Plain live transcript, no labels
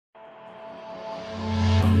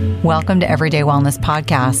Welcome to Everyday Wellness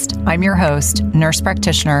Podcast. I'm your host, nurse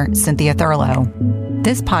practitioner Cynthia Thurlow.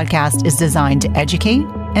 This podcast is designed to educate,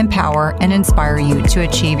 empower, and inspire you to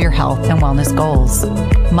achieve your health and wellness goals.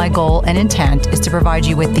 My goal and intent is to provide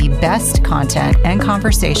you with the best content and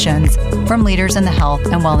conversations from leaders in the health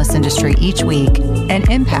and wellness industry each week and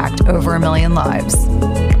impact over 1 million lives.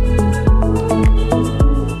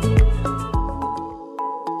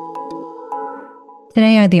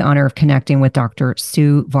 Today, I had the honor of connecting with Dr.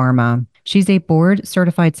 Sue Varma. She's a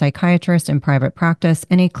board-certified psychiatrist in private practice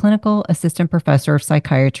and a clinical assistant professor of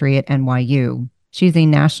psychiatry at NYU. She's a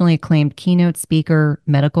nationally acclaimed keynote speaker,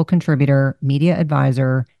 medical contributor, media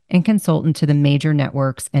advisor, and consultant to the major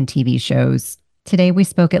networks and TV shows. Today, we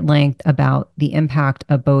spoke at length about the impact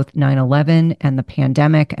of both 9/11 and the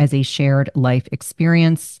pandemic as a shared life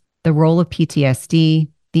experience, the role of PTSD,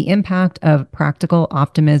 the impact of practical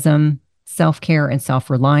optimism, self-care and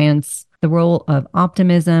self-reliance, the role of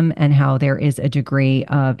optimism and how there is a degree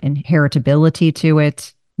of inheritability to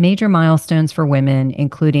it, major milestones for women,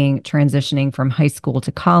 including transitioning from high school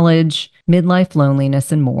to college, midlife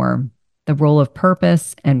loneliness, and more, the role of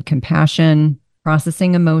purpose and compassion,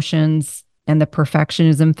 processing emotions, and the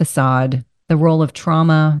perfectionism facade, the role of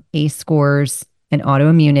trauma, ACE scores, and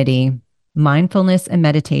autoimmunity, mindfulness and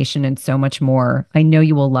meditation, and so much more. I know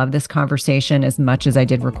you will love this conversation as much as I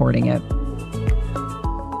did recording it.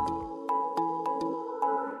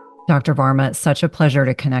 Dr. Varma, such a pleasure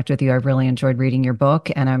to connect with you. I've really enjoyed reading your book,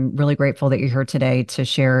 and I'm really grateful that you're here today to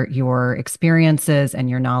share your experiences and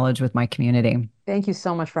your knowledge with my community. Thank you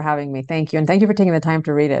so much for having me. Thank you. And thank you for taking the time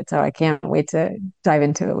to read it. So I can't wait to dive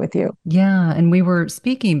into it with you. Yeah. And we were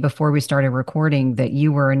speaking before we started recording that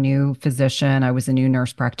you were a new physician. I was a new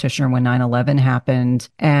nurse practitioner when 9/11 happened.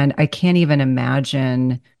 And I can't even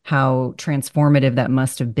imagine how transformative that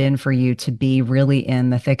must have been for you to be really in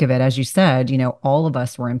the thick of it. As you said, all of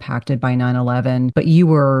us were impacted by 9/11, but you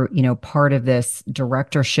were, part of this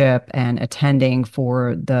directorship and attending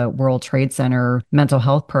for the World Trade Center mental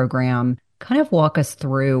health program. Kind of walk us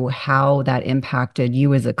through how that impacted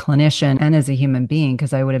you as a clinician and as a human being,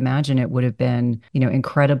 because I would imagine it would have been,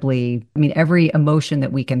 incredibly, every emotion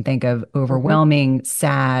that we can think of, overwhelming,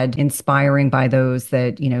 sad, inspiring by those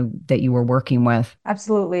that you were working with.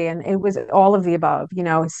 Absolutely. And it was all of the above,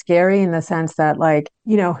 scary in the sense that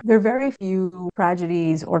there are very few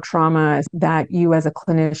tragedies or traumas that you as a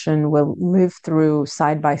clinician will live through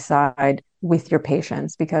side by side with your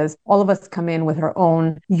patients, because all of us come in with our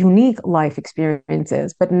own unique life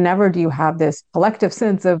experiences, but never do you have this collective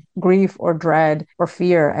sense of grief or dread or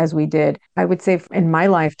fear as we did. I would say in my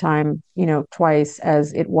lifetime, twice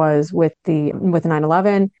as it was with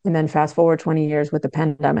 9/11, and then fast forward 20 years with the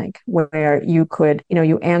pandemic, where you could,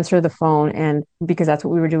 you answer the phone, and because that's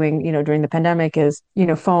what we were doing, during the pandemic is,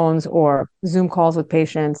 phones or Zoom calls with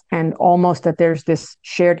patients, and almost that there's this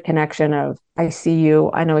shared connection of, I see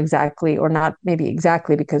you, I know exactly, or not maybe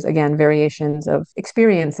exactly, because again, variations of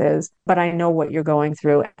experiences, but I know what you're going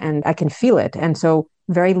through and I can feel it. And so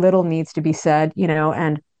very little needs to be said,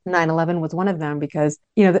 and 9/11 was one of them, because,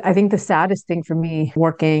 I think the saddest thing for me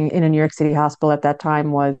working in a New York City hospital at that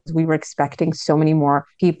time was we were expecting so many more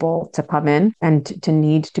people to come in and to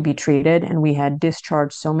need to be treated. And we had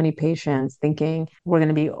discharged so many patients thinking we're going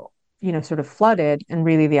to be sort of flooded, and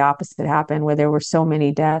really the opposite happened, where there were so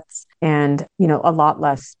many deaths and, a lot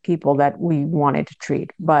less people that we wanted to treat.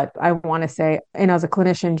 But I want to say, as a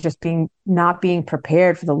clinician, just not being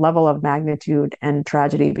prepared for the level of magnitude and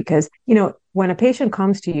tragedy, because, when a patient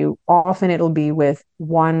comes to you, often it'll be with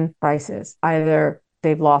one crisis. Either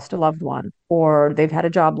they've lost a loved one, or they've had a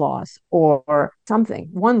job loss, or something,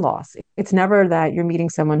 one loss. It's never that you're meeting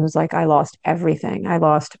someone who's like, I lost everything. I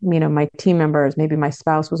lost, my team members. Maybe my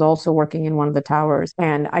spouse was also working in one of the towers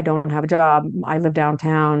and I don't have a job. I live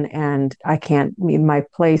downtown and I can't, my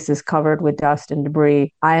place is covered with dust and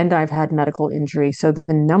debris. And I've had medical injury. So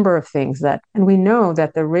the number of things and we know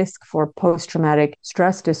that the risk for post-traumatic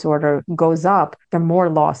stress disorder goes up the more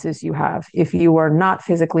losses you have. If you were not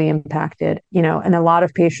physically impacted, and a lot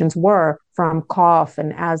of patients were, from cough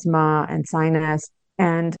and asthma and sinus.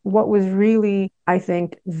 And what was really, I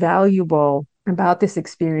think, valuable about this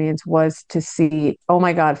experience was to see, oh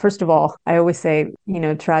my God, first of all, I always say,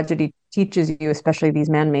 tragedy teaches you, especially these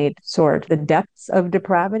man-made sort, the depths of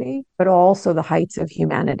depravity, but also the heights of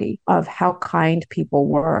humanity, of how kind people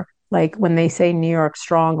were. Like when they say New York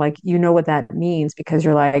strong, what that means, because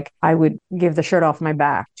you're like, I would give the shirt off my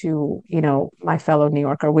back to, my fellow New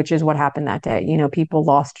Yorker, which is what happened that day. People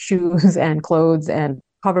lost shoes and clothes and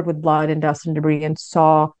covered with blood and dust and debris, and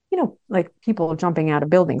saw like people jumping out of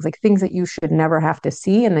buildings, like things that you should never have to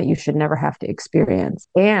see and that you should never have to experience.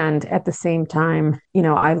 And at the same time,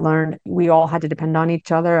 I learned we all had to depend on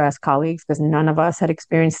each other as colleagues because none of us had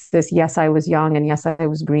experienced this. Yes, I was young and yes, I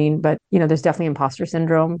was green, but there's definitely imposter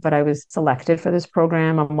syndrome. But I was selected for this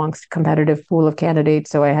program amongst a competitive pool of candidates.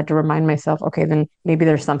 So I had to remind myself, okay, then maybe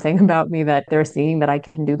there's something about me that they're seeing that I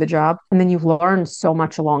can do the job. And then you learn so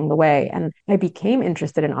much along the way. And I became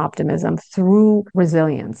interested in optimism through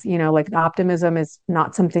resilience. Like optimism is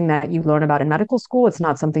not something that you learn about in medical school. It's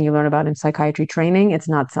not something you learn about in psychiatry training. It's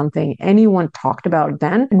not something anyone talked about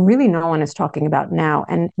then. And really no one is talking about now.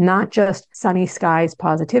 And not just sunny skies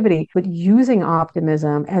positivity, but using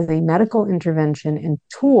optimism as a medical intervention and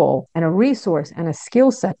tool and a resource and a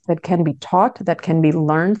skill set that can be taught, that can be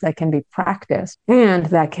learned, that can be practiced, and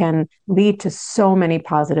that can lead to so many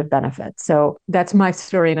positive benefits. So that's my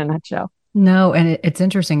story in a nutshell. No, and it's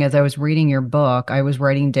interesting. As I was reading your book, I was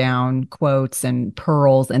writing down quotes and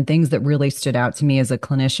pearls and things that really stood out to me as a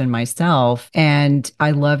clinician myself. And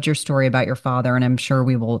I loved your story about your father, and I'm sure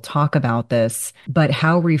we will talk about this. But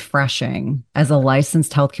how refreshing as a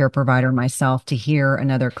licensed healthcare provider myself to hear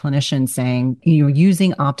another clinician saying,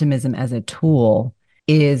 using optimism as a tool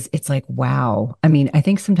it's like, wow. I mean, I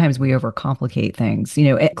think sometimes we overcomplicate things.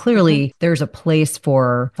 Mhm. Clearly there's a place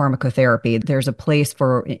for pharmacotherapy, there's a place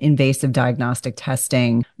for invasive diagnostic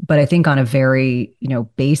testing. But I think on a very,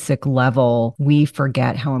 basic level, we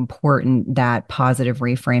forget how important that positive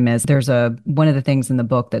reframe is. One of the things in the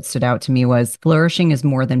book that stood out to me was flourishing is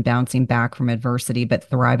more than bouncing back from adversity, but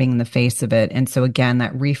thriving in the face of it. And so again,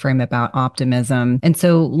 that reframe about optimism. And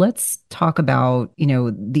so let's talk about,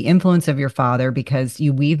 the influence of your father, because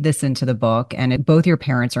you weave this into the book, and both your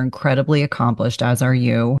parents are incredibly accomplished, as are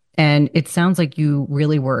you. And it sounds like you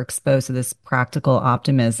really were exposed to this practical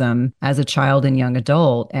optimism as a child and young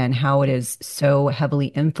adult, and how it has so heavily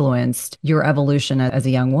influenced your evolution as a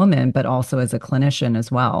young woman, but also as a clinician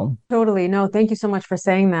as well. Totally. No, thank you so much for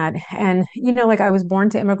saying that. And, like I was born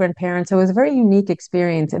to immigrant parents. So it was a very unique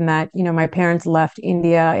experience in that, my parents left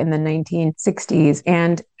India in the 1960s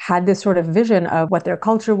and had this sort of vision of what their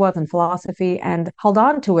culture was and philosophy and held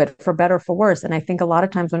on to it for better, for worse. And I think a lot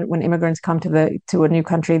of times when immigrants come to a new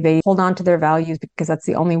country, they hold on to their values because that's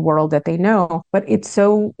the only world that they know. But it's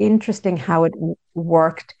so interesting how it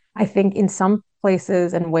worked. I think in some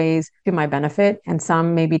places and ways to my benefit and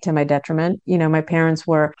some maybe to my detriment. My parents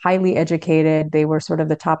were highly educated. They were sort of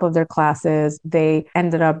the top of their classes. They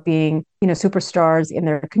ended up being, superstars in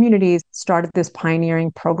their communities, started this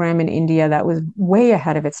pioneering program in India that was way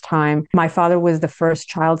ahead of its time. My father was the first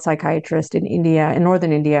child psychiatrist in India, in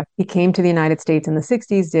northern India. He came to the United States in the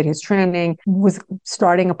 60s, did his training, was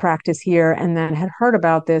starting a practice here, and then had heard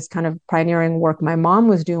about this kind of pioneering work my mom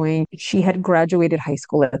was doing. She had graduated high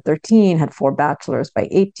school at 13, had 4 bachelors by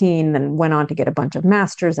 18, then went on to get a bunch of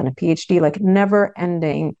masters and a PhD, like never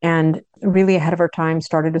ending, and really ahead of her time,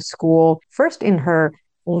 started a school first in her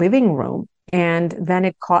living room. And then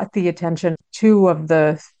it caught the attention of two of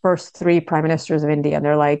the first three prime ministers of India. And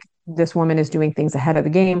they're like, this woman is doing things ahead of the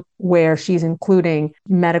game, where she's including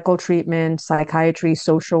medical treatment, psychiatry,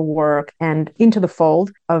 social work, and into the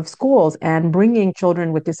fold of schools, and bringing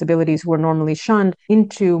children with disabilities who are normally shunned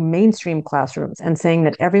into mainstream classrooms, and saying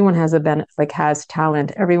that everyone has has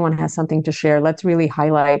talent, everyone has something to share. Let's really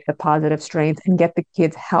highlight the positive strengths and get the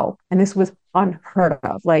kids help. And this was unheard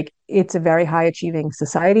of. Like, it's a very high achieving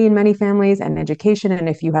society in many families and education. And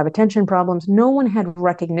if you have attention problems, no one had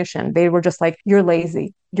recognition. They were just like, you're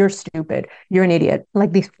lazy, you're stupid, you're an idiot.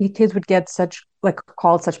 Like, these kids would get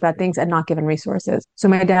called such bad things and not given resources. So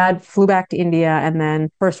my dad flew back to India and then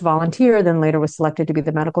first volunteered, then later was selected to be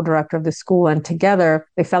the medical director of the school. And together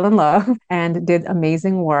they fell in love and did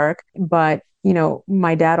amazing work. But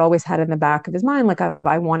my dad always had in the back of his mind, like,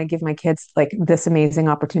 I want to give my kids like this amazing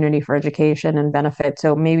opportunity for education and benefit.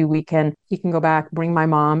 So maybe he can go back, bring my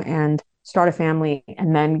mom and start a family,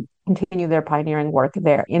 and then continue their pioneering work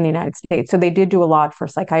there in the United States. So they did do a lot for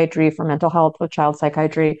psychiatry, for mental health, for child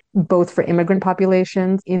psychiatry, both for immigrant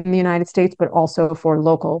populations in the United States, but also for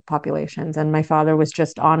local populations. And my father was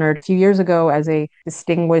just honored a few years ago as a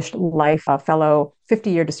distinguished life fellow,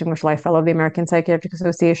 50-year distinguished life fellow of the American Psychiatric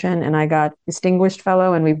Association. And I got distinguished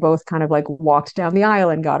fellow, and we both kind of like walked down the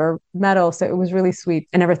aisle and got our medal. So it was really sweet.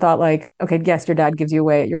 I never thought like, okay, yes, your dad gives you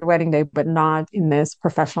away at your wedding day, but not in this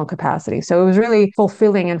professional capacity. So it was really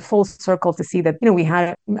fulfilling and full circle to see that, we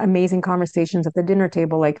had amazing conversations at the dinner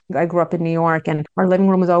table. Like, I grew up in New York, and our living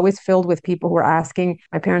room was always filled with people who were asking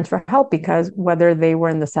my parents for help, because whether they were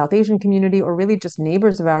in the South Asian community or really just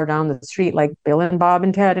neighbors of ours down the street, like Bill and Bob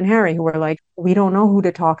and Ted and Harry, who were like, we don't know who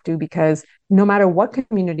to talk to because no matter what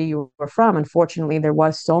community you were from, unfortunately, there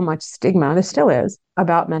was so much stigma, there still is,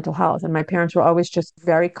 about mental health. And my parents were always just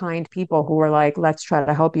very kind people who were like, let's try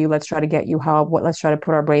to help you. Let's try to get you help. Let's try to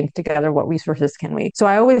put our brains together. What resources can we? So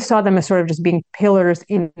I always saw them as sort of just being pillars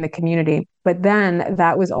in the community. But then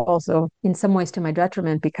that was also in some ways to my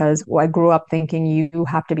detriment because I grew up thinking you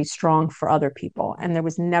have to be strong for other people. And there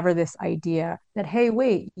was never this idea that, hey,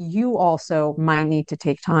 wait, you also might need to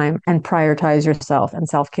take time and prioritize yourself and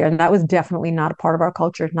self care. And that was definitely not a part of our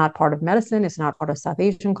culture, not part of medicine. It's not part of South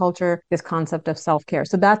Asian culture, this concept of self care.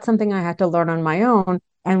 So that's something I had to learn on my own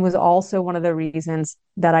and was also one of the reasons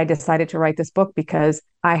that I decided to write this book because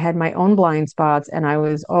I had my own blind spots and I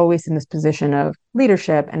was always in this position of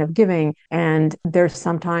leadership and of giving. And there's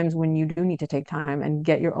sometimes when you do need to take time and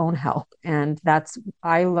get your own help. And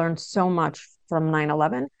I learned so much from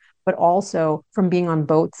 9/11, but also from being on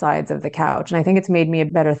both sides of the couch. And I think it's made me a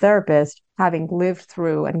better therapist having lived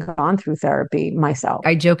through and gone through therapy myself.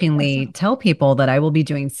 I jokingly tell people that I will be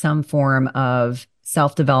doing some form of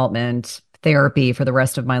self development therapy for the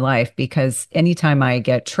rest of my life because anytime I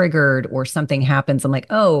get triggered or something happens, I'm like,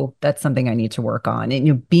 oh, that's something I need to work on.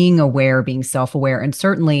 And being aware, being self-aware. And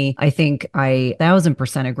certainly I think I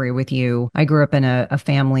 1,000% agree with you. I grew up in a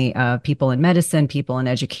family of people in medicine, people in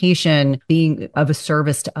education, being of a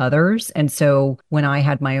service to others. And so when I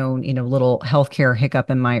had my own, little healthcare hiccup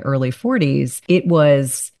in my early 40s, it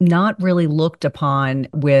was not really looked upon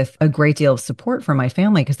with a great deal of support from my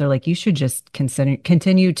family because they're like, you should just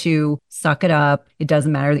continue to suck it up. It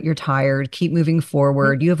doesn't matter that you're tired. Keep moving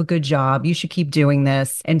forward. You have a good job. You should keep doing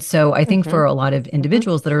this. And so I think for a lot of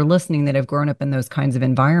individuals that are listening that have grown up in those kinds of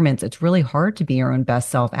environments, it's really hard to be your own best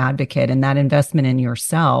self advocate. And that investment in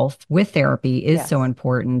yourself with therapy is so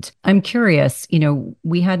important. I'm curious,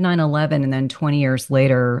 we had 9/11 and then 20 years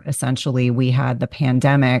later, essentially, we had the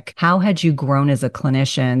pandemic. How had you grown as a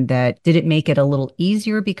clinician did it make it a little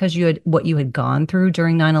easier because you had what you had gone through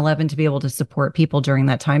during 9/11 to be able to support people during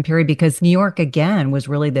that time period? Because New York, again, was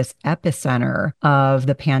really this epicenter of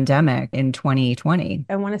the pandemic in 2020.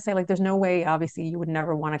 I want to say, like, there's no way, obviously, you would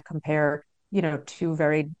never want to compare, two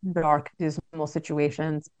very dark, dismal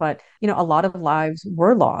situations. But, a lot of lives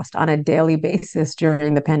were lost on a daily basis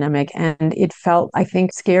during the pandemic. And it felt, I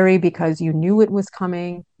think, scary because you knew it was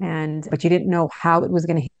coming but you didn't know how it was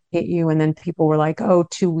going to hit you. And then people were like, oh,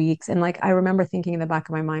 2 weeks. And like, I remember thinking in the back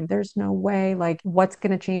of my mind, there's no way, like, what's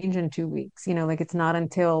going to change in 2 weeks? Like it's not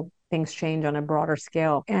until things change on a broader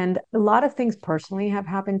scale. And a lot of things personally have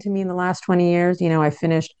happened to me in the last 20 years. I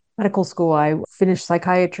finished medical school, I finished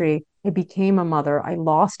psychiatry. I became a mother. I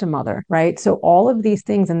lost a mother, right? So all of these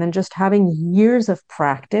things, and then just having years of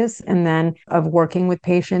practice and then of working with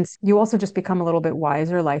patients, you also just become a little bit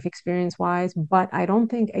wiser, life experience wise. But I don't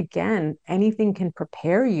think, again, anything can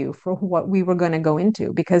prepare you for what we were going to go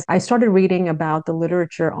into because I started reading about the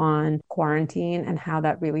literature on quarantine and how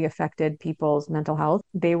that really affected people's mental health.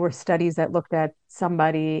 They were studies that looked at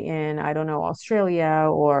somebody in, I don't know, Australia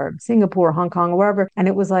or Singapore, Hong Kong, or wherever. And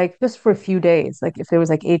it was like just for a few days, like if there was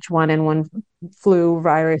like H1N1 flu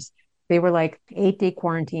virus, they were like 8-day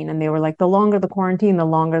quarantine. And they were like, the longer the quarantine, the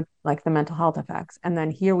longer like the mental health effects. And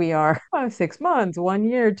then here we are, 6 months, 1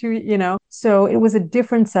 year, two. So it was a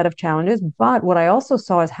different set of challenges. But what I also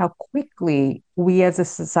saw is how quickly we as a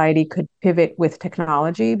society could pivot with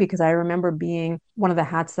technology, because I remember being one of the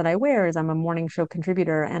hats that I wear is I'm a morning show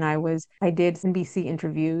contributor, and I did NBC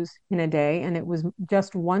interviews in a day, and it was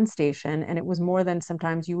just one station, and it was more than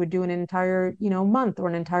sometimes you would do an entire, month or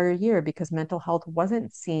an entire year, because mental health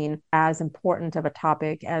wasn't seen as important of a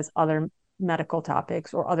topic as other medical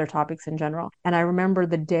topics or other topics in general. And I remember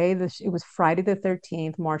the day it was Friday the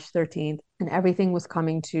 13th, March 13th, and everything was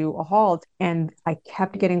coming to a halt. And I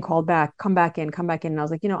kept getting called back, come back in, come back in. And I was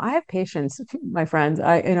like, I have patience, my friends.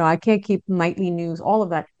 I can't keep nightly news, all of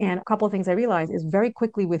that. And a couple of things I realized is very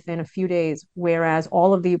quickly within a few days, whereas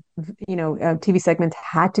all of the, TV segments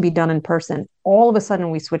had to be done in person, all of a sudden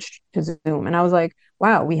we switched to Zoom. And I was like,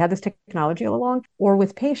 wow, we had this technology all along, or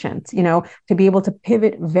with patients, to be able to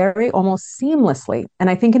pivot very almost seamlessly. And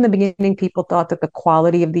I think in the beginning, people thought that the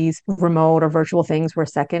quality of these remote or virtual things were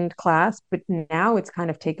second class, but now it's kind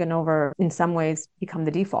of taken over, in some ways, become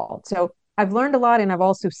the default. So I've learned a lot, and I've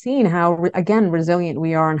also seen how, again, resilient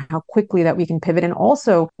we are and how quickly that we can pivot. And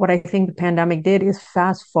also what I think the pandemic did is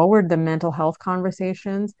fast forward the mental health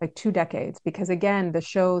conversations like 2 decades, because again, the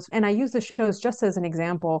shows, and I use the shows just as an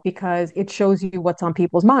example because it shows you what's on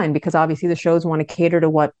people's mind, because obviously the shows want to cater to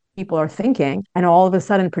what people are thinking. And all of a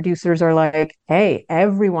sudden, producers are like, hey,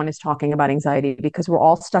 everyone is talking about anxiety because we're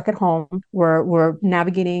all stuck at home. We're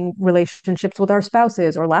navigating relationships with our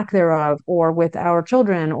spouses or lack thereof, or with our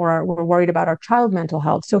children, or we're worried about our child mental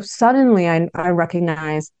health. So suddenly I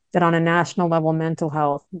recognize that on a national level, mental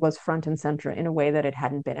health was front and center in a way that it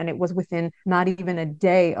hadn't been. And it was within not even a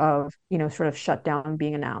day of, sort of shutdown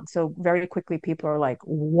being announced. So very quickly, people are like,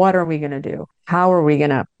 what are we going to do? How are we going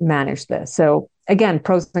to manage this? So again,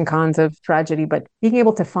 pros and cons of tragedy, but being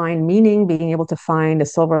able to find meaning, being able to find a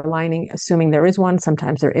silver lining, assuming there is one,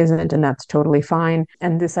 sometimes there isn't, and that's totally fine.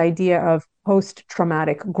 And this idea of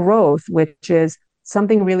post-traumatic growth, which is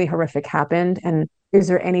something really horrific happened, and is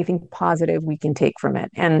there anything positive we can take from it?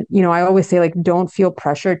 And, I always say, like, don't feel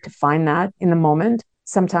pressured to find that in the moment.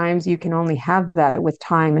 Sometimes you can only have that with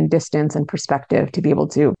time and distance and perspective to be able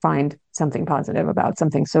to find something positive about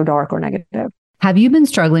something so dark or negative. Have you been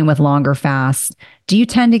struggling with longer fasts? Do you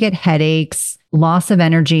tend to get headaches, loss of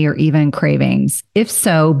energy, or even cravings? If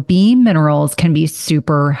so, Beam Minerals can be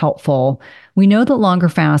super helpful. We know that longer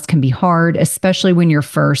fasts can be hard, especially when you're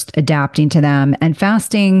first adapting to them. And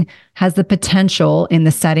fasting has the potential in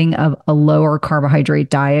the setting of a lower carbohydrate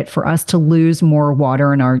diet for us to lose more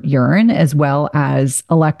water in our urine, as well as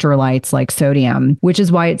electrolytes like sodium, which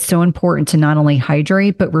is why it's so important to not only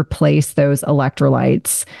hydrate, but replace those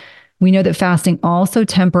electrolytes. We know that fasting also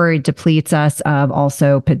temporarily depletes us of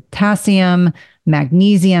also potassium,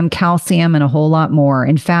 magnesium, calcium, and a whole lot more.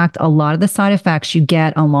 In fact, a lot of the side effects you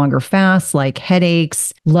get on longer fasts, like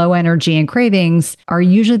headaches, low energy, and cravings, are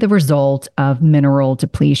usually the result of mineral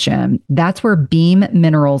depletion. That's where Beam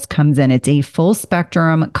Minerals comes in. It's a full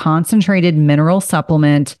spectrum concentrated mineral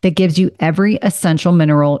supplement that gives you every essential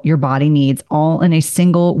mineral your body needs, all in a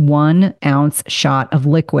single 1 ounce shot of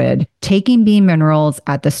liquid. Taking Beam Minerals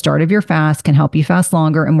at the start of your fast can help you fast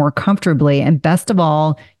longer and more comfortably. And best of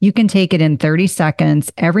all, you can take it in 30 seconds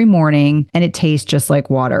every morning, and it tastes just like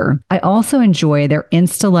water. I also enjoy their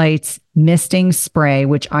Instalights misting spray,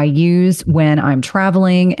 which I use when I'm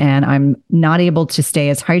traveling and I'm not able to stay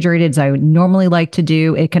as hydrated as I would normally like to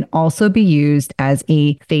do. It can also be used as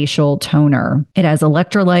a facial toner. It has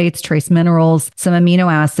electrolytes, trace minerals, some amino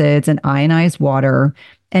acids, and ionized water.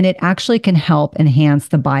 And it actually can help enhance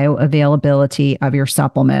the bioavailability of your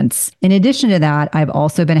supplements. In addition to that, I've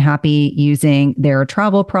also been happy using their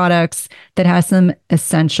travel products that has some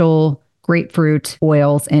essential grapefruit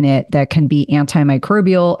oils in it that can be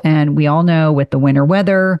antimicrobial. And we all know with the winter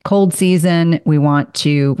weather, cold season, we want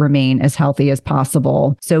to remain as healthy as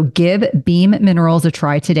possible. So give Beam Minerals a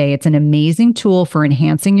try today. It's an amazing tool for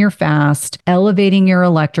enhancing your fast, elevating your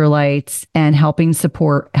electrolytes, and helping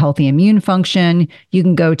support healthy immune function. You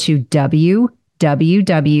can go to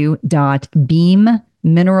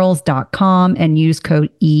www.beamminerals.com and use code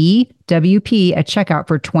EWP at checkout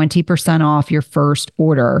for 20% off your first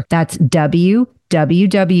order. That's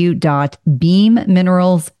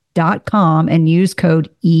www.beamminerals.com and use code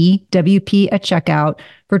EWP at checkout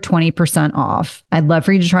for 20% off. I'd love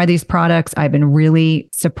for you to try these products. I've been really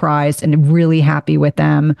surprised and really happy with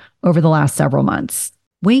them over the last several months.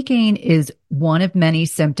 Weight gain is one of many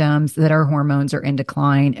symptoms that our hormones are in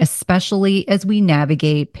decline, especially as we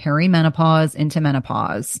navigate perimenopause into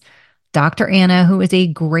menopause. Dr. Anna, who is a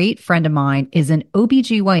great friend of mine, is an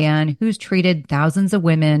OBGYN who's treated thousands of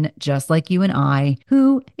women just like you and I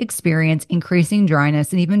who experience increasing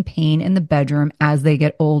dryness and even pain in the bedroom as they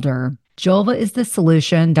get older. Julva is the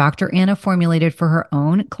solution Dr. Anna formulated for her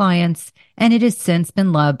own clients, and it has since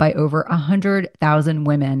been loved by over 100,000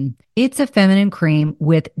 women. It's a feminine cream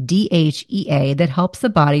with DHEA that helps the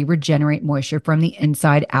body regenerate moisture from the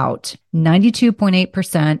inside out.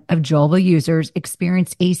 92.8% of Julva users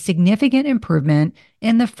experienced a significant improvement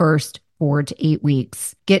in the first 4 to 8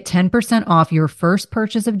 weeks. Get 10% off your first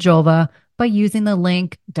purchase of Julva by using the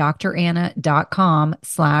link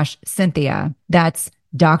dranna.com/Cynthia. That's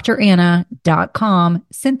dranna.com,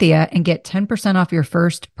 Cynthia, and get 10% off your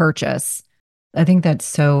first purchase. I think that's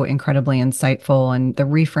so incredibly insightful. And the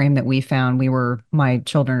reframe that we found, my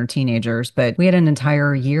children are teenagers, but we had an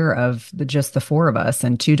entire year of just the four of us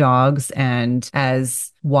and 2 dogs. And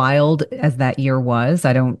as wild as that year was,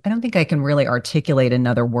 I don't think I can really articulate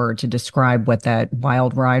another word to describe what that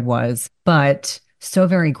wild ride was, but so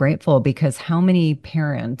very grateful because how many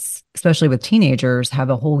parents, especially with teenagers,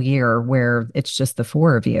 have a whole year where it's just the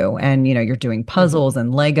 4 of you and, you're doing puzzles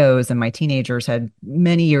and Legos. And my teenagers had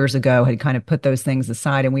many years ago had kind of put those things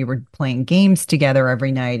aside and we were playing games together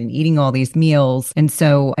every night and eating all these meals. And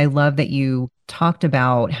so I love that you talked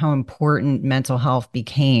about how important mental health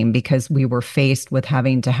became because we were faced with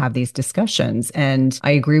having to have these discussions. And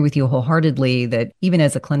I agree with you wholeheartedly that even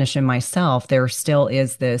as a clinician myself, there still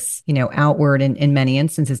is this, outward in many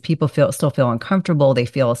instances, people still feel uncomfortable. They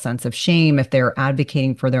feel a sense of shame if they're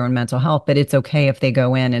advocating for their own mental health, but it's okay if they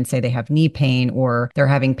go in and say they have knee pain or they're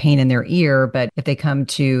having pain in their ear. But if they come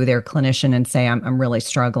to their clinician and say, I'm really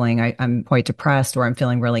struggling, I'm quite depressed, or I'm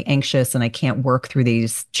feeling really anxious and I can't work through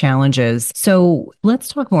these challenges. So let's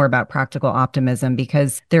talk more about practical optimism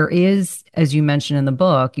because there is, as you mentioned in the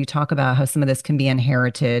book, you talk about how some of this can be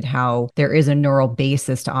inherited, how there is a neural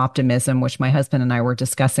basis to optimism, which my husband and I were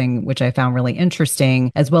discussing, which I found really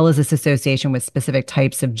interesting, as well as this association with specific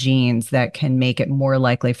types of genes that can make it more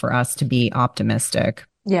likely for us to be optimistic.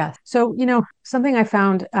 Yeah. So, something I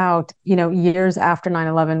found out, years after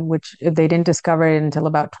 9/11, which they didn't discover it until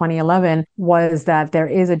about 2011, was that there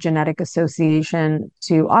is a genetic association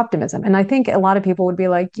to optimism. And I think a lot of people would be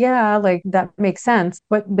like, yeah, like that makes sense,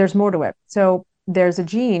 but there's more to it. So there's a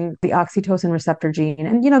gene, the oxytocin receptor gene.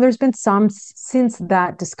 And, there's been some since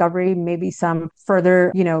that discovery, maybe some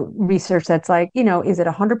further, research that's like, is it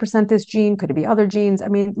 100% this gene? Could it be other genes? I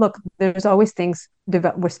mean, look, there's always things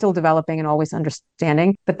we're still developing and always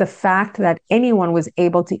understanding. But the fact that anyone was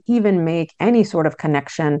able to even make any sort of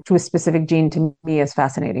connection to a specific gene to me is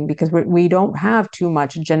fascinating because we don't have too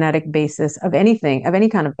much genetic basis of anything, of any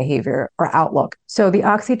kind of behavior or outlook. So the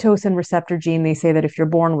oxytocin receptor gene, they say that if you're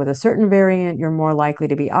born with a certain variant, you're more likely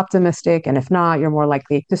to be optimistic. And if not, you're more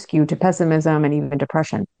likely to skew to pessimism and even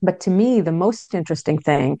depression. But to me, the most interesting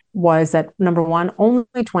thing was that number one, only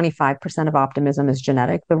 25% of optimism is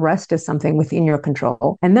genetic. The rest is something within your control.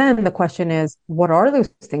 And then the question is, what are those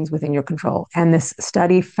things within your control? And this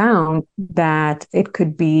study found that it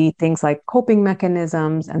could be things like coping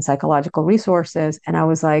mechanisms and psychological resources. And I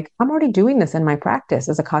was like, I'm already doing this in my practice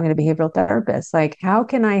as a cognitive behavioral therapist. Like, how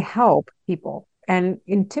can I help people? And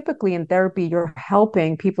typically in therapy, you're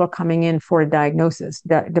helping people are coming in for a diagnosis,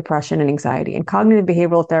 depression and anxiety. And cognitive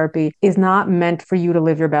behavioral therapy is not meant for you to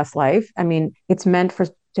live your best life. I mean, it's meant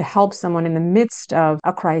to help someone in the midst of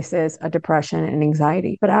a crisis, a depression, and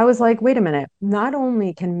anxiety. But I was like, wait a minute, not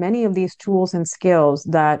only can many of these tools and skills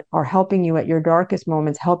that are helping you at your darkest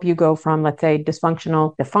moments help you go from, let's say,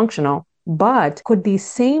 dysfunctional to functional, but could these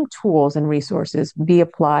same tools and resources be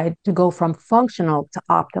applied to go from functional to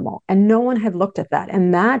optimal? And no one had looked at that.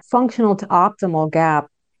 And that functional to optimal gap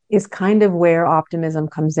is kind of where optimism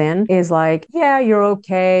comes in, is like, yeah, you're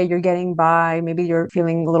okay, you're getting by, maybe you're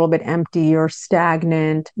feeling a little bit empty or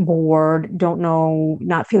stagnant, bored, don't know,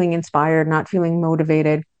 not feeling inspired, not feeling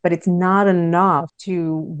motivated, but it's not enough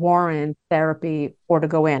to warrant therapy or to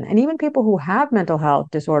go in. And even people who have mental health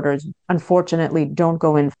disorders, unfortunately, don't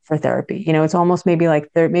go in for therapy. It's almost maybe like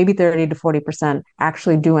maybe 30 to 40%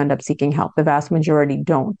 actually do end up seeking help. The vast majority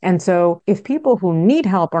don't. And so if people who need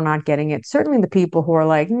help are not getting it, certainly the people who are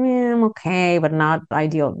like, I'm okay, but not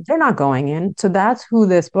ideal, they're not going in. So that's who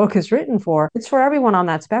this book is written for. It's for everyone on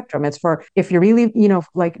that spectrum. It's for if you're really,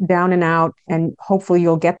 like down and out, and hopefully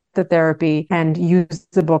you'll get the therapy and use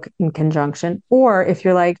the book in conjunction. Or if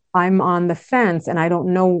you're like, I'm on the fence and I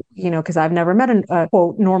don't know, because I've never met a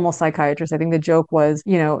quote normal psychiatrist. I think the joke was,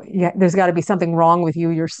 there's got to be something wrong with you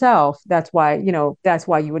yourself. That's why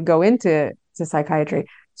you would go into psychiatry.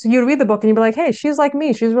 So you read the book and you'd be like, hey, she's like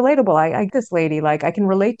me. She's relatable. I this lady, like I can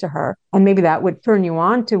relate to her. And maybe that would turn you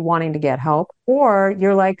on to wanting to get help. Or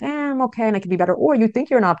you're like, I'm okay and I can be better. Or you think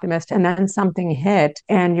you're an optimist and then something hit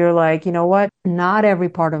and you're like, you know what? Not every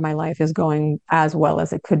part of my life is going as well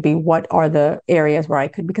as it could be. What are the areas where I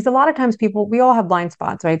could? Because a lot of times we all have blind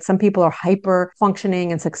spots, right? Some people are hyper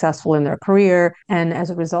functioning and successful in their career. And as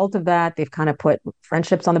a result of that, they've kind of put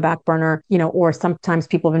friendships on the back burner, or sometimes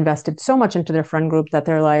people have invested so much into their friend group that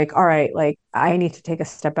they're like, all right, like I need to take a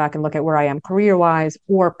step back and look at where I am career wise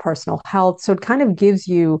or personal health. So it kind of gives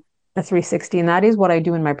you a 360. And that is what I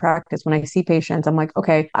do in my practice. When I see patients, I'm like,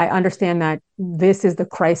 okay, I understand that this is the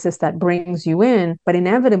crisis that brings you in, but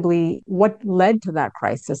inevitably, what led to that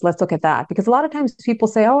crisis? Let's look at that. Because a lot of times people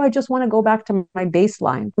say, oh, I just want to go back to my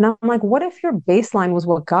baseline. And I'm like, what if your baseline was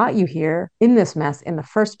what got you here in this mess in the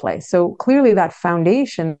first place? So clearly that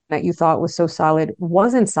foundation that you thought was so solid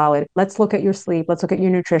wasn't solid. Let's look at your sleep. Let's look at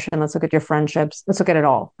your nutrition. Let's look at your friendships. Let's look at it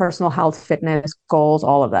all. Personal health, fitness, goals,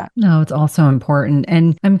 all of that. No, it's also important.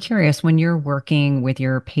 And I'm curious, when you're working with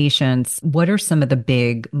your patients, what are some of the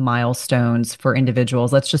big milestones milestones for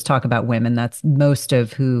individuals. Let's just talk about women. That's most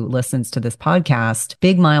of who listens to this podcast.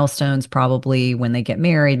 Big milestones, probably when they get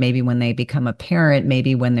married, maybe when they become a parent,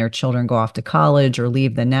 maybe when their children go off to college or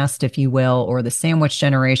leave the nest, if you will, or the sandwich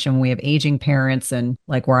generation. We have aging parents and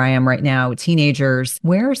like where I am right now, teenagers.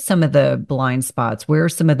 Where are some of the blind spots? Where are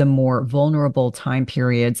some of the more vulnerable time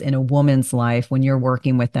periods in a woman's life when you're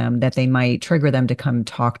working with them that they might trigger them to come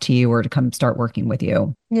talk to you or to come start working with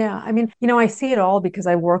you? Yeah, I mean, I see it all because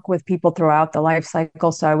I work with people throughout the life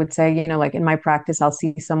cycle. So I would say, like in my practice, I'll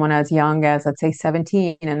see someone as young as, let's say,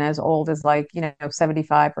 17 and as old as like,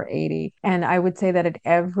 75 or 80. And I would say that at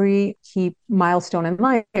every key milestone in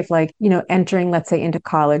life, like, entering, let's say, into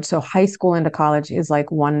college. So high school into college is like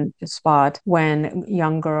one spot when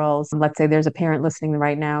young girls, let's say there's a parent listening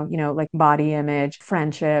right now, like body image,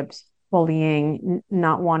 friendships, bullying,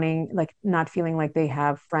 not wanting, like not feeling like they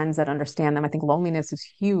have friends that understand them. I think loneliness is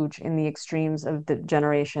huge in the extremes of the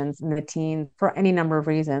generations and the teens for any number of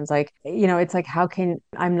reasons. Like, it's like,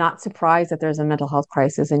 I'm not surprised that there's a mental health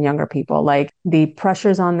crisis in younger people. Like the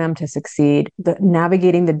pressures on them to succeed, the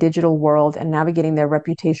navigating the digital world and navigating their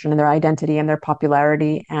reputation and their identity and their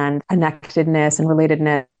popularity and connectedness and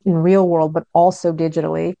relatedness in real world, but also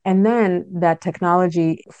digitally. And then that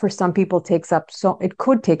technology for some people it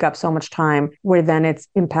could take up so much time where then it's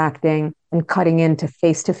impacting and cutting into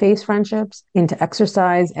face-to-face friendships, into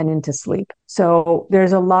exercise and into sleep. So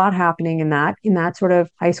there's a lot happening in that sort of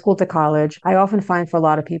high school to college. I often find for a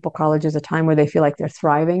lot of people, college is a time where they feel like they're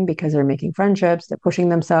thriving because they're making friendships, they're pushing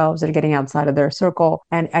themselves, they're getting outside of their circle.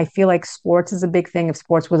 And I feel like sports is a big thing. If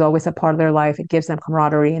sports was always a part of their life, it gives them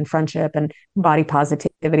camaraderie and friendship and body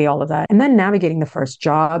positivity, all of that. And then navigating the first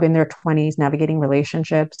job in their 20s, navigating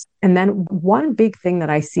relationships. And then one big thing that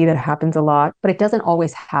I see that happens a lot, but it doesn't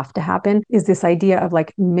always have to happen, is this idea of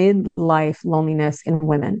like midlife loneliness in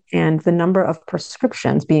women and the number of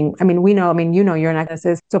prescriptions being, you're an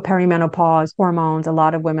activist, so perimenopause, hormones, a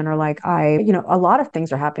lot of women are like, a lot of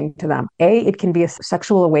things are happening to them. It can be a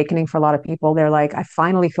sexual awakening for a lot of people. They're like, I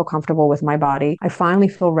finally feel comfortable with my body. I finally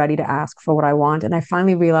feel ready to ask for what I want. And I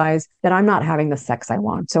finally realize that I'm not having the sex I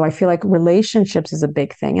want. So I feel like relationships is a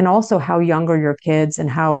big thing. And also how young are your kids and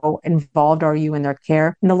how involved are you in their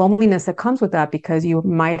care and the loneliness that comes with that, because you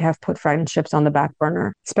might have put friendships on the back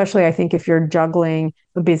burner, especially I think if you're juggling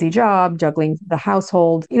a busy job, juggling the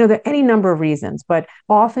household, there are any number of reasons, but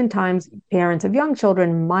oftentimes parents of young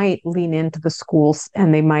children might lean into the schools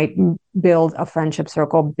and they might build a friendship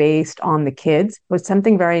circle based on the kids. But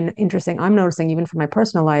something very interesting I'm noticing even from my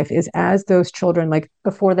personal life is as those children, like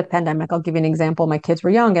before the pandemic, I'll give you an example. My kids were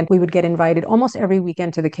young and we would get invited almost every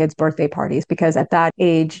weekend to the kids' birthday parties because at that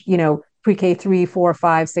age, pre-K 3, 4,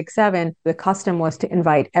 5, 6, 7, the custom was to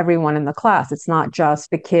invite everyone in the class. It's not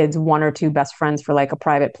just the kids, one or two best friends for like a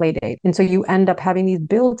private play date. And so you end up having these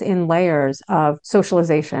built-in layers of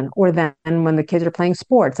socialization. Or then when the kids are playing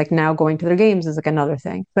sports, like now going to their games is like another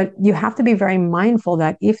thing. But you have to be very mindful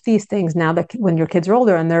that if these things, now that when your kids are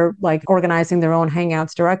older and they're like organizing their own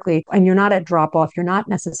hangouts directly, and you're not at drop off, you're not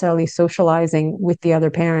necessarily socializing with the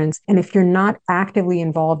other parents. And if you're not actively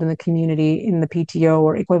involved in the community, in the PTO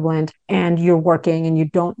or equivalent, and you're working and you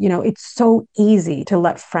don't, it's so easy to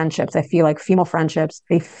let friendships, I feel like female friendships,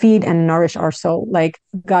 they feed and nourish our soul. Like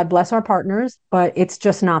God bless our partners, but it's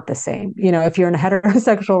just not the same. If you're in a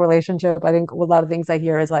heterosexual relationship, I think a lot of things I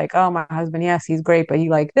hear is like, oh, my husband, yes, he's great, but he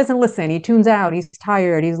like doesn't listen. He tunes out. He's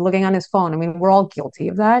tired. He's looking on his phone. I mean, we're all guilty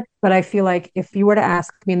of that. But I feel like if you were to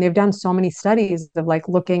ask me, and they've done so many studies of like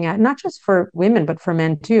looking at not just for women, but for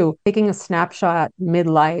men too, taking a snapshot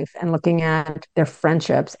midlife and looking at their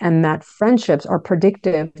friendships, and that friendships are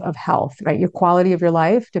predictive of health, right? Your quality of your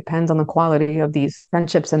life depends on the quality of these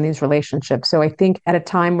friendships and these relationships. So I think at a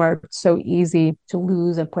time where it's so easy to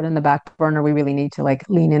lose and put in the back burner, we really need to like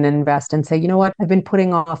lean in and invest and say, you know what, I've been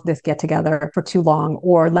putting off this get together for too long,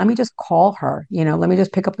 or let me just call her, let me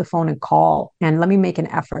just pick up the phone and call and let me make an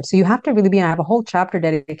effort. So you have to really I have a whole chapter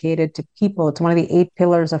dedicated to people. It's one of the 8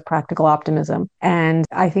 pillars of practical optimism. And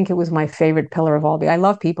I think it was my favorite pillar of all. I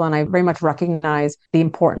love people and I very much recognize the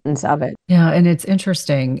importance of it. Yeah, and it's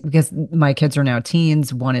interesting because my kids are now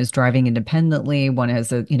teens. One is driving independently. One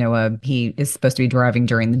has he is supposed to be driving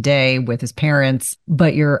during the day with his parents.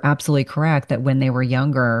 But you're absolutely correct that when they were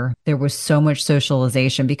younger, there was so much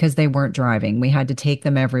socialization because they weren't driving. We had to take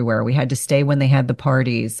them everywhere. We had to stay when they had the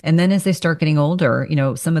parties. And then as they start getting older,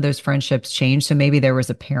 some of of those friendships change. So maybe there was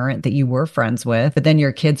a parent that you were friends with, but then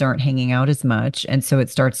your kids aren't hanging out as much. And so it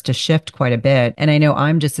starts to shift quite a bit. And I know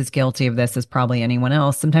I'm just as guilty of this as probably anyone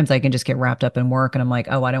else. Sometimes I can just get wrapped up in work and I'm like,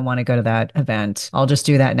 oh, I don't want to go to that event. I'll just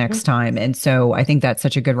do that next time. And so I think that's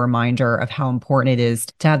such a good reminder of how important it is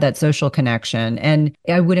to have that social connection. And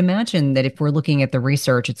I would imagine that if we're looking at the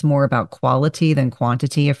research, it's more about quality than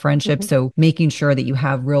quantity of friendship. Mm-hmm. So making sure that you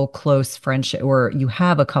have real close friendship or you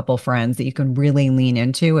have a couple friends that you can really lean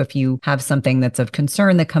into if you have something that's of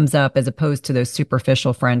concern that comes up, as opposed to those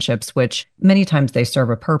superficial friendships, which many times they serve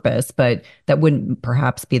a purpose, but that wouldn't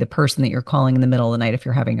perhaps be the person that you're calling in the middle of the night if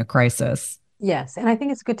you're having a crisis. Yes. And I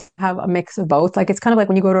think it's good to have a mix of both. Like it's kind of like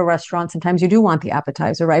when you go to a restaurant, sometimes you do want the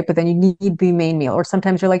appetizer, right? But then you need the main meal. Or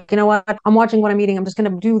sometimes you're like, you know what? I'm watching what I'm eating. I'm just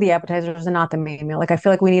going to do the appetizers and not the main meal. Like I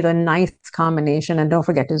feel like we need a nice combination. And don't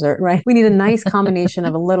forget dessert, right? We need a nice combination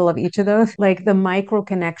of a little of each of those. Like the micro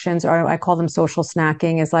connections, or I call them social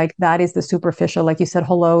snacking, is like that is the superficial. Like you said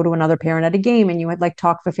hello to another parent at a game and you had like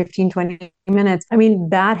talk for 15, 20 minutes. I mean,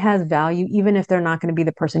 that has value, even if they're not going to be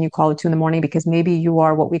the person you call at 2 in the morning, because maybe you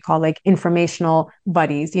are what we call like informational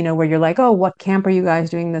buddies, where you're like, oh, what camp are you guys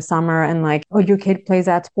doing this summer? And like, oh, your kid plays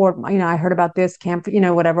that sport. I heard about this camp,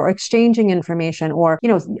 whatever, or exchanging information, or,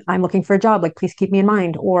 I'm looking for a job, like, please keep me in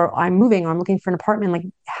mind, or I'm moving, or I'm looking for an apartment, like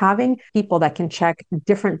having people that can check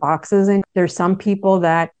different boxes. And there's some people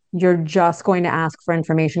that you're just going to ask for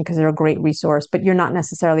information because they're a great resource, but you're not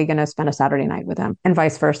necessarily going to spend a Saturday night with them, and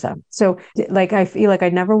vice versa. So like, I feel like I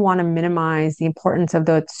never want to minimize the importance of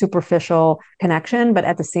the superficial connection, but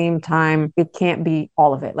at the same time, it can't be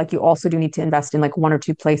all of it. Like you also do need to invest in like one or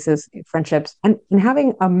two places, friendships, and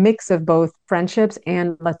having a mix of both friendships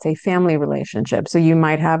and, let's say, family relationships. So you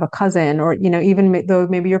might have a cousin, or, even though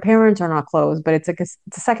maybe your parents are not close, but it's like it's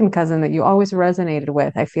a second cousin that you always resonated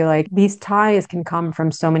with. I feel like these ties can come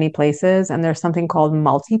from so many places. And there's something called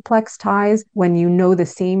multiplex ties, when you know the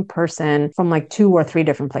same person from like two or three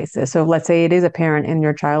different places. So let's say it is a parent in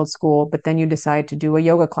your child's school, but then you decide to do a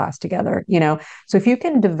yoga class together, So if you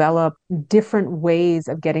can develop different ways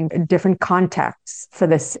of getting different context for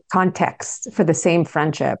the same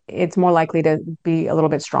friendship, it's more likely to be a little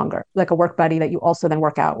bit stronger, like a work buddy that you also then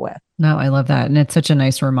work out with. No, I love that. And it's such a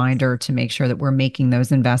nice reminder to make sure that we're making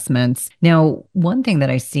those investments. Now, one thing that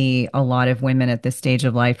I see a lot of women at this stage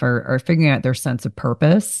of life are figuring out their sense of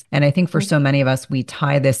purpose. And I think for so many of us, we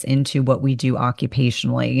tie this into what we do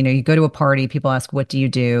occupationally. You go to a party, people ask, what do you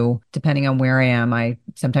do? Depending on where I am, I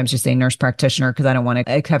sometimes just say nurse practitioner because I don't want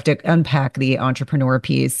to have to unpack the entrepreneur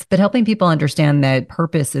piece. But helping people understand that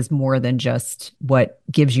purpose is more than just what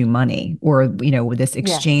gives you money or, this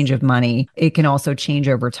exchange Yes. of money. It can also change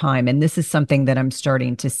over time. And this is something that I'm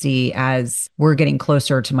starting to see as we're getting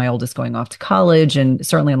closer to my oldest going off to college. And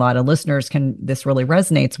certainly a lot of listeners this really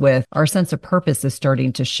resonates with. Our sense of purpose is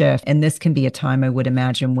starting to shift. And this can be a time, I would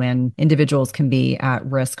imagine, when individuals can be at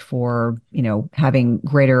risk for, having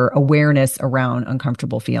greater awareness around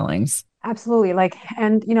uncomfortable feelings. Absolutely.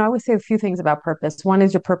 I always say a few things about purpose. One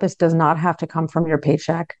is your purpose does not have to come from your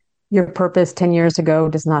paycheck. Your purpose 10 years ago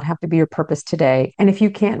does not have to be your purpose today. And if you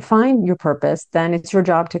can't find your purpose, then it's your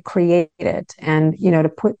job to create it and, to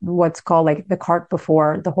put what's called like the cart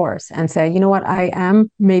before the horse and say, you know what, I am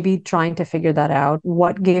maybe trying to figure that out.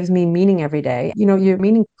 What gives me meaning every day? Your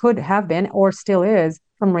meaning could have been or still is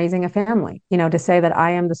from raising a family, to say that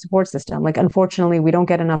I am the support system. Like, unfortunately, we don't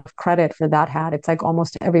get enough credit for that hat. It's like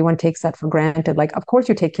almost everyone takes that for granted. Like, of course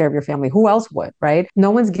you take care of your family. Who else would, right?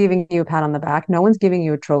 No one's giving you a pat on the back. No one's giving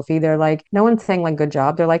you a trophy. They're like, no one's saying like, good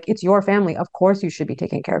job. They're like, it's your family. Of course you should be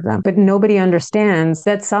taking care of them. But nobody understands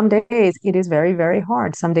that some days it is very, very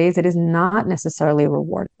hard. Some days it is not necessarily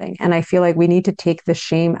rewarding. And I feel like we need to take the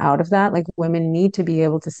shame out of that. Like, women need to be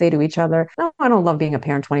able to say to each other, no, I don't love being a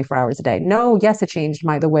parent 24 hours a day. No, yes, it changed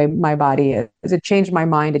the way my body is. It changed my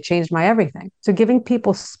mind. It changed my everything. So giving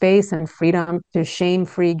people space and freedom to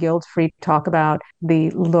shame-free, guilt-free talk about the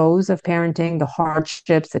lows of parenting, the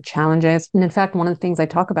hardships, the challenges. And in fact, one of the things I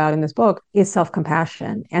talk about in this book is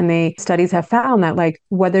self-compassion. And the studies have found that, like,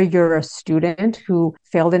 whether you're a student who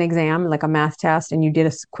failed an exam, like a math test, and you did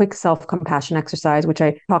a quick self-compassion exercise, which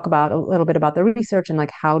I talk about a little bit about the research and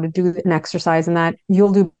like how to do an exercise in that,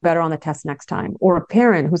 you'll do better on the test next time. Or a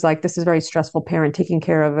parent who's like, this is very stressful parent taking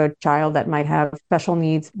care of a child that might have special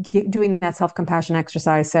needs, doing that self-compassion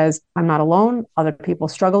exercise says, I'm not alone. Other people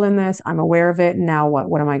struggle in this. I'm aware of it. Now what?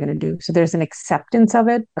 What am I going to do? So there's an acceptance of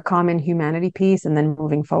it, a common humanity piece, and then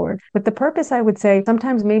moving forward. But the purpose, I would say,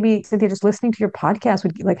 sometimes maybe Cynthia, just listening to your podcast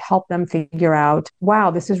would like help them figure out,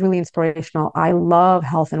 wow, this is really inspirational. I love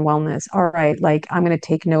health and wellness. All right, like I'm going to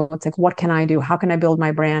take notes. Like, what can I do? How can I build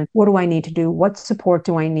my brand? What do I need to do? What support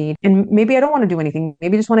do I need? And maybe I don't want to do anything.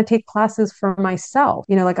 Maybe I just want to take classes for myself.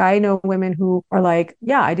 Like I know women who are like,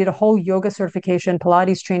 yeah, I did a whole yoga certification,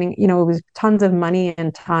 Pilates training. It was tons of money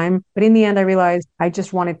and time. But in the end, I realized I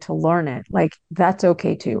just wanted to learn it. Like that's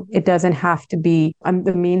okay too. It doesn't have to be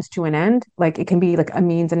the means to an end. Like it can be like a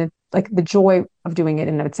means and like the joy of doing it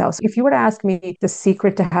in itself. So if you were to ask me the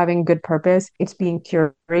secret to having good purpose, it's being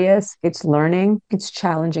curious, it's learning, it's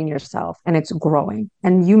challenging yourself, and it's growing.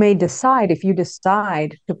 And you may decide, if you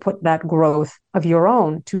decide to put that growth of your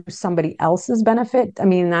own to somebody else's benefit, I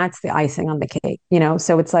mean, that's the icing on the cake.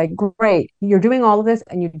 So it's like, great, you're doing all of this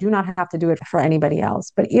and you do not have to do it for anybody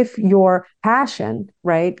else. But if your passion,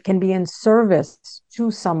 right, can be in service to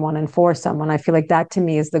someone and for someone, I feel like that to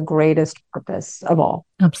me is the greatest purpose of all.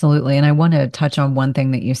 Absolutely. And I want to touch on one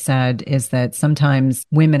thing that you said is that sometimes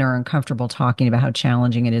women are uncomfortable talking about how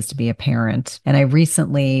challenging it is to be a parent. And I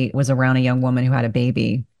recently was around a young woman who had a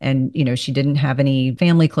baby and, she didn't have any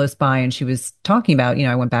family close by. And she was talking about,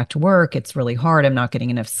 I went back to work. It's really hard. I'm not getting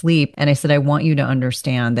enough sleep. And I said, I want you to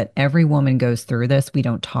understand that every woman goes through this. We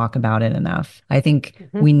don't talk about it enough. I think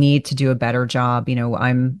we need to do a better job.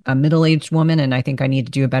 I'm a middle-aged woman and I think I need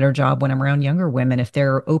to do a better job when I'm around younger women. If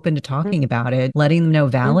they're open to talking about it, letting them know,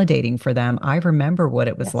 validating for them. I remember what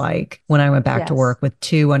it was Yes. like when I went back to Yes. work with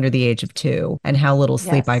 2 under the age of 2 and how little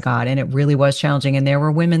sleep I Yes. got. And it really was challenging. And there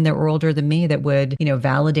were women that were older than me that would,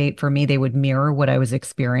 validate for me. They would mirror what I was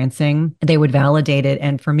experiencing. They would validate it.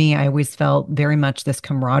 And for me, I always felt very much this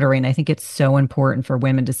camaraderie. And I think it's so important for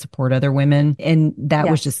women to support other women. And that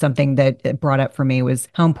was just Yes. something that it brought up for me was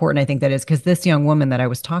how important I think that is. Because this young woman that I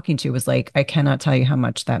was talking to was like, I cannot tell you how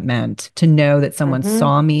much that meant to know that someone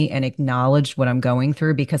saw me and acknowledged what I'm going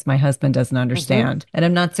through, because my husband doesn't understand. And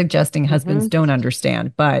I'm not suggesting husbands don't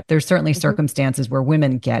understand, but there's certainly circumstances where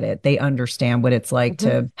women get it. They understand what it's like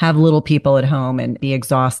to have little people at home and be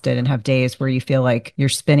exhausted and have days where you feel like you're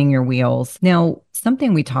spinning your wheels. Now,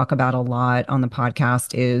 something we talk about a lot on the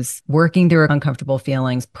podcast is working through uncomfortable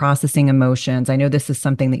feelings, processing emotions. I know this is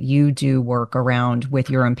something that you do work around with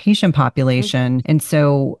your own patient population. And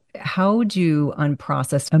so how do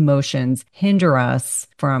unprocessed emotions hinder us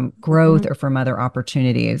from growth or from other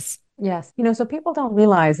opportunities? Yes. So people don't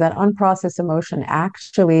realize that unprocessed emotion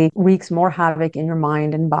actually wreaks more havoc in your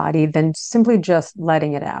mind and body than simply just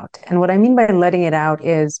letting it out. And what I mean by letting it out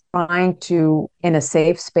is trying to, in a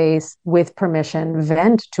safe space with permission,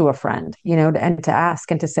 vent to a friend, and to ask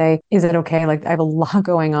and to say, is it okay? Like, I have a lot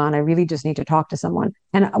going on. I really just need to talk to someone.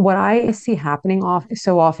 And what I see happening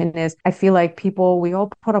so often is I feel like we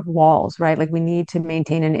all put up walls, right? Like we need to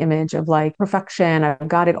maintain an image of like perfection. I've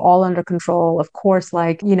got it all under control. Of course,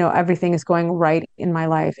 like, everything is going right in my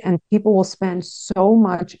life. And people will spend so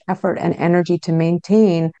much effort and energy to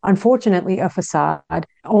maintain, unfortunately, a facade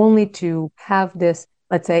only to have this,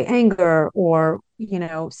 let's say, anger or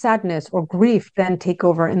sadness or grief then take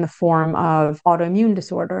over in the form of autoimmune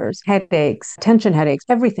disorders, headaches, tension headaches,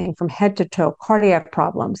 everything from head to toe, cardiac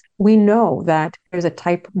problems. We know that there's a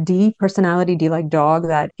type D personality, D like dog,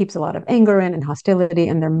 that keeps a lot of anger in and hostility,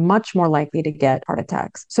 and they're much more likely to get heart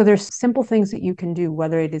attacks. So there's simple things that you can do,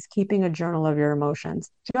 whether it is keeping a journal of your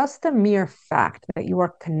emotions. Just the mere fact that you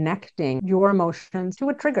are connecting your emotions to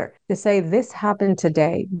a trigger to say, this happened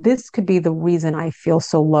today. This could be the reason I feel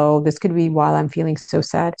so low. This could be why I'm feeling so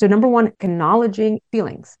sad. So number one, acknowledging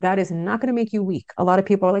feelings. That is not going to make you weak. A lot of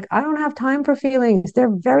people are like, I don't have time for feelings.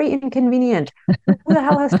 They're very inconvenient. Who the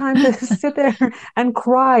hell has time to sit there and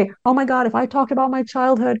cry? Oh my God, if I talked about my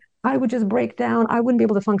childhood, I would just break down. I wouldn't be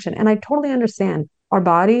able to function. And I totally understand. Our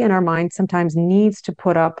body and our mind sometimes needs to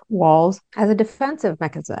put up walls as a defensive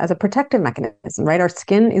mechanism, as a protective mechanism, right? Our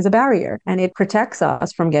skin is a barrier and it protects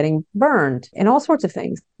us from getting burned and all sorts of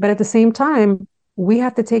things. But at the same time, we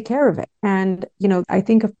have to take care of it. And, I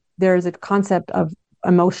think there's a concept of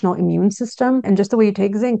emotional immune system, and just the way you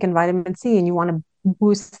take zinc and vitamin C and you want to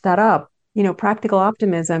boost that up, practical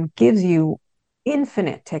optimism gives you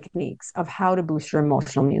infinite techniques of how to boost your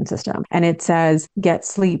emotional immune system. And it says, get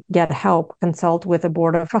sleep, get help, consult with a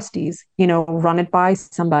board of trustees, run it by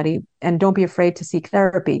somebody, and don't be afraid to seek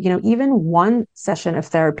therapy. Even one session of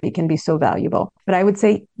therapy can be so valuable. But I would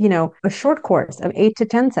say, a short course of 8 to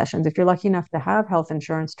 10 sessions, if you're lucky enough to have health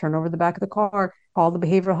insurance, turn over the back of the car, call the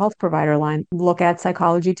behavioral health provider line, look at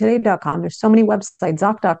psychologytoday.com. There's so many websites,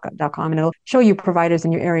 ZocDoc.com, and it'll show you providers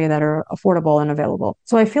in your area that are affordable and available.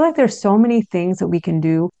 So I feel like there's so many things that we can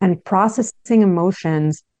do, and processing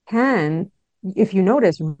emotions can, if you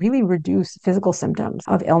notice, really reduce physical symptoms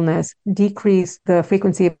of illness, decrease the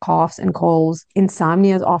frequency of coughs and colds.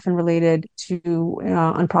 Insomnia is often related to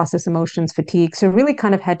unprocessed emotions, fatigue. So really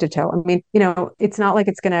kind of head to toe. I mean, it's not like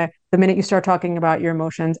it's going to, the minute you start talking about your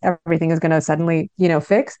emotions, everything is going to suddenly,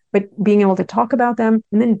 fix, but being able to talk about them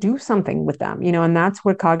and then do something with them, and that's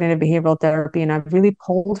what cognitive behavioral therapy, and I've really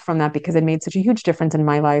pulled from that because it made such a huge difference in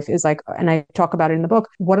my life, is like, and I talk about it in the book,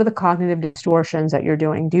 what are the cognitive distortions that you're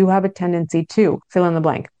doing? Do you have a tendency to fill in the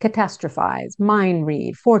blank, catastrophize, mind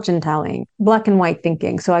read, fortune telling, black and white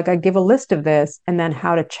thinking? So I give a list of this, and then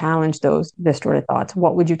how to challenge those distorted thoughts.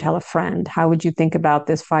 What would you tell a friend? How would you think about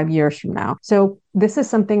this 5 years from now? So this is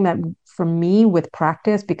something that for me, with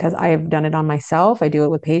practice, because I have done it on myself, I do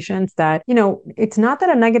it with patients, that, it's not that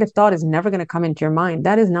a negative thought is never going to come into your mind.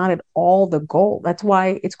 That is not at all the goal. That's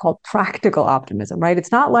why it's called practical optimism, right?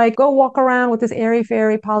 It's not like go walk around with this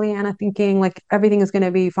airy-fairy Pollyanna thinking like everything is going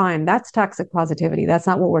to be fine. That's toxic positivity. That's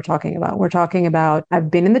not what we're talking about. We're talking about,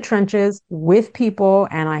 I've been in the trenches with people,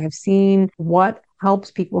 and I have seen what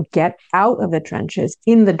helps people get out of the trenches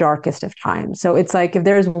in the darkest of times. So it's like, if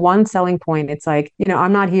there's one selling point, it's like,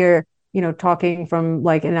 I'm not here, talking from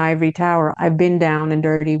like an ivory tower. I've been down and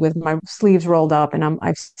dirty with my sleeves rolled up, and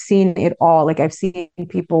I've seen it all. Like, I've seen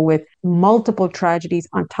people with multiple tragedies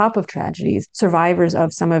on top of tragedies, survivors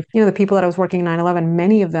of some of, the people that I was working 9/11,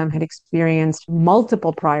 many of them had experienced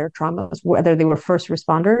multiple prior traumas, whether they were first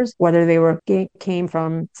responders, whether they came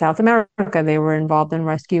from South America, they were involved in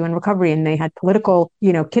rescue and recovery, and they had political,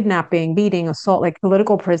 kidnapping, beating, assault, like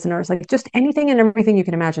political prisoners, like just anything and everything you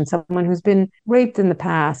can imagine, someone who's been raped in the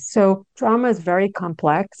past. So trauma is very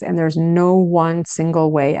complex, and there's no one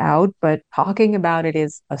single way out, but talking about it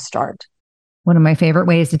is a start. One of my favorite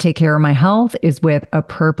ways to take care of my health is with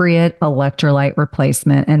appropriate electrolyte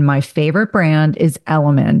replacement. And my favorite brand is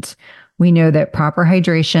Element. We know that proper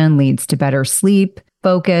hydration leads to better sleep,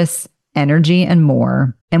 focus, energy, and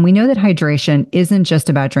more. And we know that hydration isn't just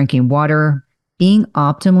about drinking water. Being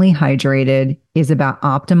optimally hydrated is about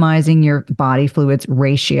optimizing your body fluids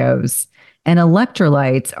ratios. And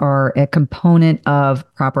electrolytes are a component of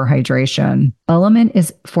proper hydration. Element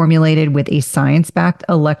is formulated with a science-backed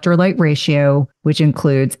electrolyte ratio, which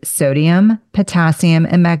includes sodium, potassium,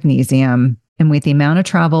 and magnesium. And with the amount of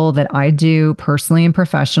travel that I do personally and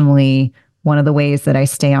professionally, one of the ways that I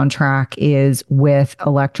stay on track is with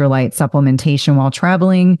electrolyte supplementation while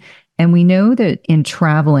traveling. And we know that in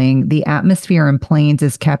traveling, the atmosphere in planes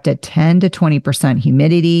is kept at 10 to 20%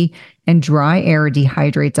 humidity, and dry air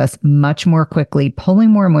dehydrates us much more quickly, pulling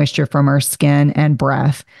more moisture from our skin and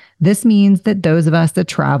breath. This means that those of us that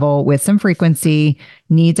travel with some frequency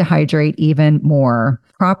need to hydrate even more.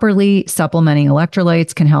 Properly supplementing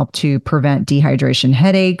electrolytes can help to prevent dehydration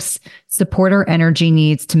headaches, support our energy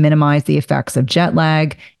needs to minimize the effects of jet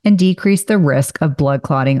lag, and decrease the risk of blood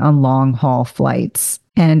clotting on long-haul flights.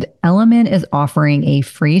 And Element is offering a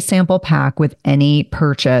free sample pack with any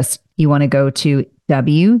purchase. You want to go to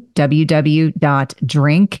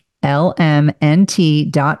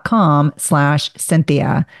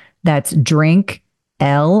www.drinklmnt.com/Cynthia. That's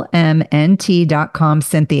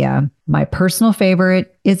drinklmnt.com/Cynthia. My personal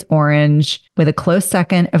favorite is orange with a close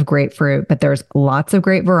second of grapefruit, but there's lots of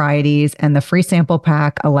great varieties, and the free sample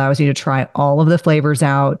pack allows you to try all of the flavors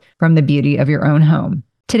out from the beauty of your own home.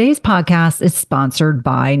 Today's podcast is sponsored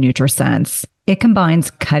by NutriSense. It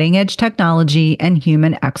combines cutting-edge technology and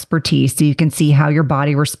human expertise so you can see how your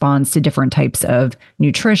body responds to different types of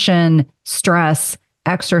nutrition, stress,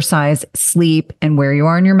 exercise, sleep, and where you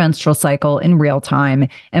are in your menstrual cycle in real time.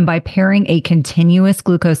 And by pairing a continuous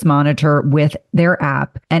glucose monitor with their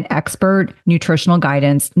app and expert nutritional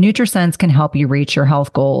guidance, NutriSense can help you reach your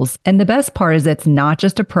health goals. And the best part is it's not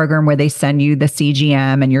just a program where they send you the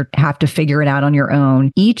CGM and you have to figure it out on your own.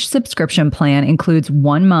 Each subscription plan includes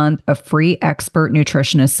 1 month of free expert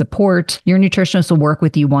nutritionist support. Your nutritionist will work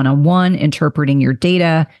with you one-on-one, interpreting your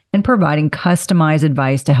data and providing customized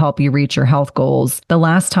advice to help you reach your health goals. The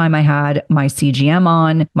last time I had my CGM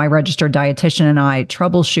on, my registered dietitian and I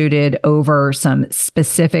troubleshooted over some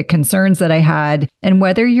specific concerns that I had. And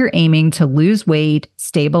whether you're aiming to lose weight,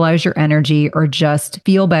 stabilize your energy, or just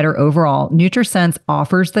feel better overall, NutriSense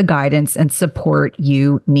offers the guidance and support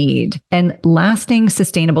you need. And lasting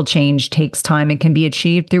sustainable change takes time and can be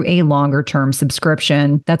achieved through a longer-term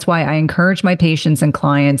subscription. That's why I encourage my patients and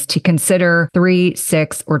clients to consider 3,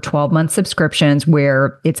 6, or 12-month subscriptions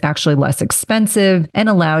where it's actually less expensive and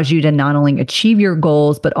allows you to not only achieve your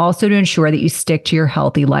goals, but also to ensure that you stick to your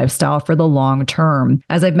healthy lifestyle for the long term.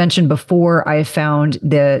 As I've mentioned before, I have found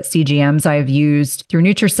the CGMs I've used through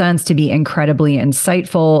NutriSense to be incredibly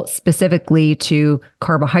insightful, specifically to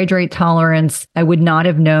carbohydrate tolerance. I would not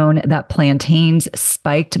have known that plantains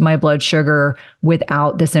spiked my blood sugar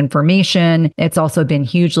without this information. It's also been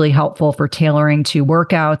hugely helpful for tailoring to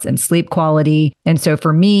workouts and sleep quality. And so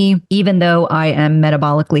for me, even though I am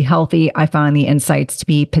metabolically healthy, I find the insights to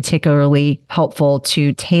be particularly helpful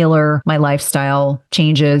to tailor my lifestyle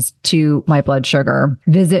changes to my blood sugar.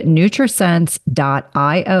 Visit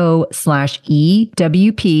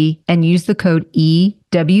nutrisense.io/EWP and use the code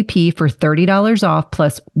EWP for $30 off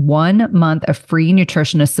plus 1 month of free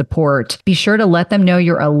nutritionist support. Be sure to let them know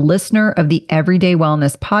you're a listener of the Everyday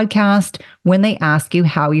Wellness podcast when they ask you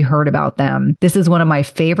how you heard about them. This is one of my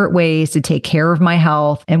favorite ways to take care of my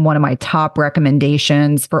health and one of my top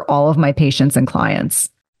recommendations for all of my patients and clients.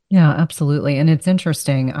 Yeah, absolutely. And it's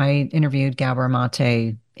interesting. I interviewed Gabor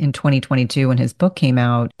Mate in 2022 when his book came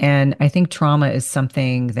out. And I think trauma is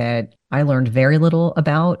something that I learned very little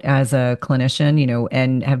about as a clinician,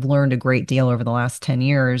 and have learned a great deal over the last 10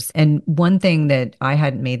 years. And one thing that I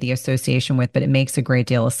hadn't made the association with, but it makes a great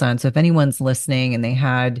deal of sense. So if anyone's listening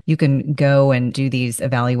and you can go and do these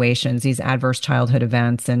evaluations, these adverse childhood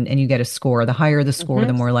events, and you get a score. The higher the score,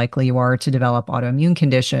 the more likely you are to develop autoimmune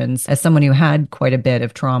conditions. As someone who had quite a bit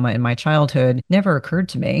of trauma in my childhood, never occurred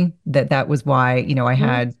to me that was why, I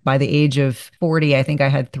had, by the age of 40, I think I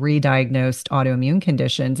had 3 diagnosed autoimmune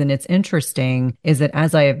conditions. And it's interesting is that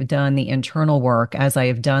as I have done the internal work, as I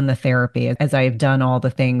have done the therapy, as I have done all the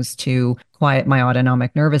things to quiet my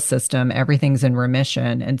autonomic nervous system, everything's in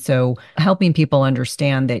remission. And so helping people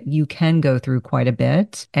understand that you can go through quite a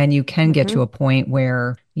bit and you can get to a point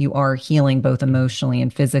where you are healing both emotionally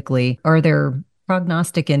and physically. Are there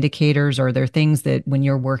prognostic indicators? Are there things that when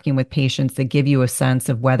you're working with patients that give you a sense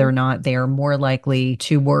of whether or not they are more likely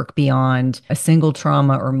to work beyond a single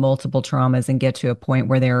trauma or multiple traumas and get to a point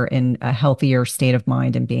where they're in a healthier state of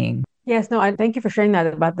mind and being? Yes, no, I thank you for sharing that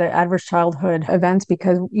about the adverse childhood events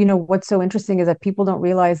because, what's so interesting is that people don't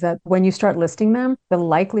realize that when you start listing them, the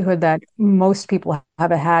likelihood that most people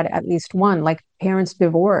have had at least one, like parents'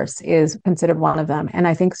 divorce is considered one of them. And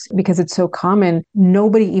I think because it's so common,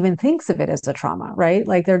 nobody even thinks of it as a trauma, right?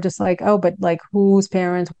 Like they're just like, oh, but like whose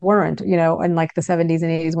parents weren't, in like the 70s and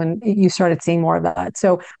 80s when you started seeing more of that.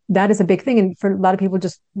 So that is a big thing. And for a lot of people,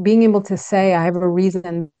 just being able to say, I have a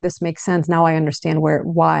reason, this makes sense. Now I understand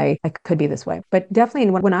why I could be this way. But definitely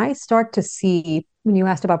when I start to see, when you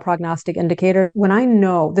asked about prognostic indicator,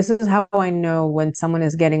 this is how I know when someone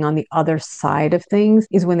is getting on the other side of things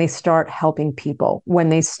is when they start helping people, when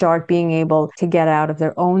they start being able to get out of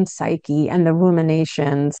their own psyche and the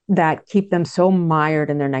ruminations that keep them so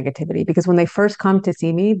mired in their negativity. Because when they first come to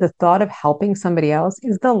see me, the thought of helping somebody else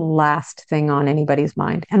is the last thing on anybody's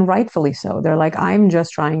mind. And rightfully so. They're like, I'm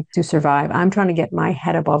just trying to survive. I'm trying to get my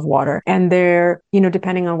head above water. And they're,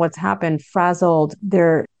 depending on what's happened, frazzled,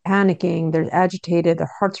 they're panicking, they're agitated, their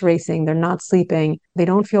heart's racing, they're not sleeping, they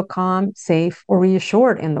don't feel calm, safe, or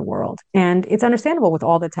reassured in the world. And it's understandable with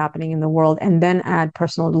all that's happening in the world. And then add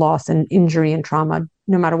personal loss and injury and trauma,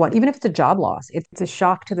 no matter what, even if it's a job loss, it's a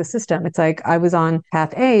shock to the system. It's like I was on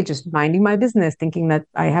path A, just minding my business, thinking that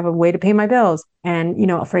I have a way to pay my bills. And,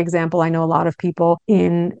 for example, I know a lot of people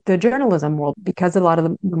in the journalism world, because a lot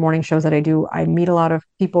of the morning shows that I do, I meet a lot of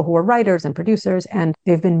people who are writers and producers, and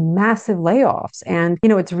they've been massive layoffs. And,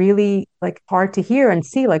 it's really like hard to hear and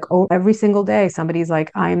see like, oh, every single day, somebody's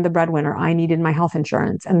like, I am the breadwinner. I needed my health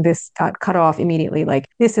insurance. And this got cut off immediately. Like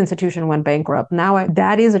this institution went bankrupt. Now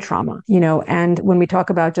that is a trauma, and when we talk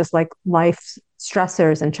about just like life's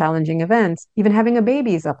stressors and challenging events, even having a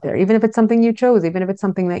baby is up there, even if it's something you chose, even if it's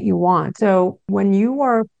something that you want. So when you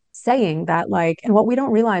are saying that, like, and what we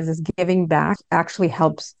don't realize is giving back actually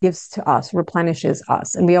gives to us, replenishes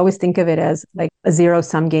us. And we always think of it as like a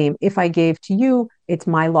zero-sum game. If I gave to you, it's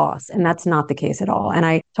my loss. And that's not the case at all. And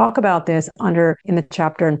I talk about this in the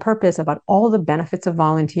chapter in Purpose about all the benefits of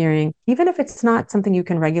volunteering. Even if it's not something you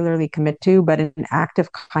can regularly commit to, but an act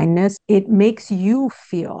of kindness, it makes you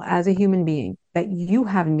feel as a human being that you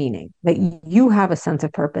have meaning, that you have a sense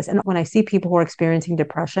of purpose. And when I see people who are experiencing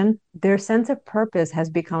depression, their sense of purpose has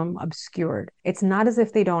become obscured. It's not as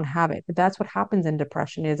if they don't have it, but that's what happens in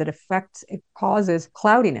depression is it causes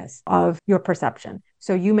cloudiness of your perception.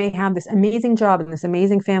 So you may have this amazing job and this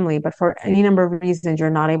amazing family, but for any number of reasons, you're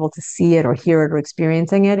not able to see it or hear it or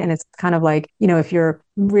experiencing it. And it's kind of like, if you're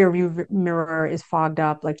rear view mirror is fogged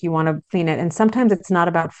up, like you want to clean it. And sometimes it's not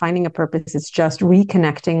about finding a purpose, it's just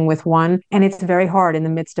reconnecting with one. And it's very hard in the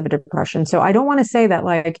midst of a depression. So I don't want to say that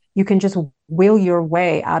like you can just will your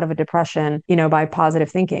way out of a depression, by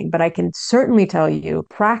positive thinking. But I can certainly tell you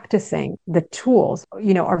practicing the tools,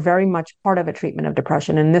 are very much part of a treatment of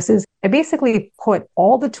depression. And I basically put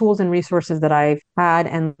all the tools and resources that I've had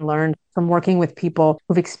and learned from working with people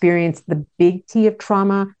who've experienced the big T of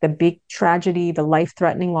trauma, the big tragedy, the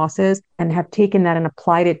life-threatening losses, and have taken that and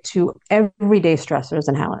applied it to everyday stressors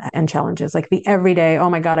and challenges, like the everyday, oh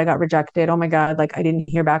my God, I got rejected. Oh my God, like I didn't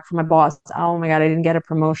hear back from my boss. Oh my God, I didn't get a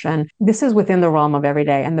promotion. This is within the realm of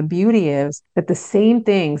everyday. And the beauty is that the same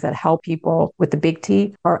things that help people with the big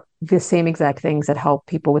T are the same exact things that help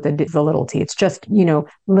people with the little t. It's just, a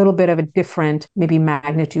little bit of a different, maybe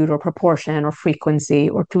magnitude or proportion or frequency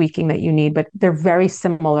or tweaking that you need, but they're very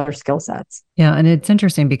similar skill sets. Yeah. And it's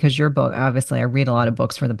interesting because your book, obviously, I read a lot of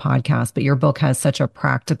books for the podcast, but your book has such a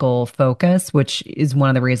practical focus, which is one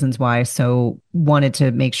of the reasons why I so wanted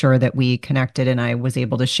to make sure that we connected and I was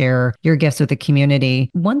able to share your gifts with the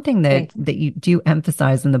community. One thing that you do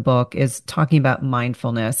emphasize in the book is talking about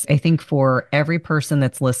mindfulness. I think for every person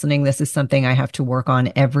that's listening, this is something I have to work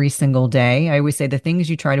on every single day. I always say the things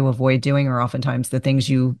you try to avoid doing are oftentimes the things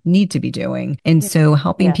you need to be doing. And so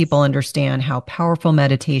helping people understand how powerful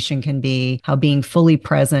meditation can be, how being fully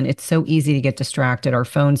present, it's so easy to get distracted. Our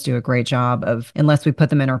phones do a great job of, unless we put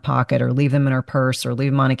them in our pocket or leave them in our purse or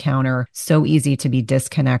leave them on a counter, so easy to be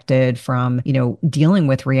disconnected from, dealing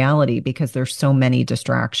with reality because there's so many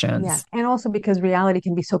distractions. Yeah. And also because reality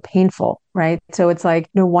can be so painful, right? So it's like,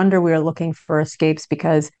 no wonder we're looking for escapes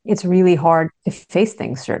because it's really hard to face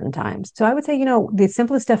things certain times. So I would say, the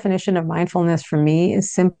simplest definition of mindfulness for me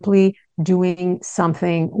is simply doing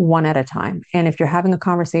something one at a time. And if you're having a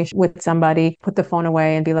conversation with somebody, put the phone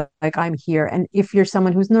away and be like, I'm here. And if you're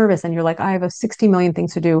someone who's nervous and you're like, I have 60 million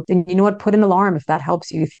things to do, then you know what? Put an alarm if that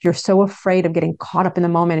helps you. If you're so afraid of getting caught up in the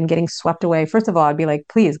moment and getting swept away, first of all, I'd be like,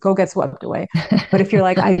 please go get swept away. But if you're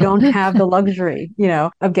like, I don't have the luxury,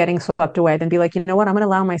 of getting swept away, then be like, you know what? I'm going to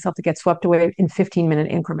allow myself to get swept away in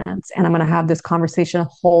 15-minute increments. And I'm going to have this conversation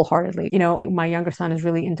wholeheartedly. My younger son is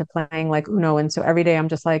really into playing like Uno. And so every day I'm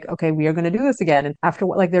just like, okay, we are going to do this again. And after,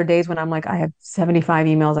 like, there are days when I'm like, I have 75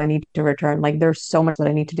 emails I need to return. Like, there's so much that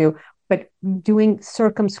I need to do. But doing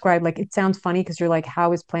circumscribed, like it sounds funny because you're like,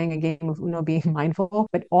 how is playing a game of Uno being mindful?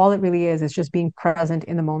 But all it really is just being present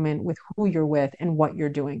in the moment with who you're with and what you're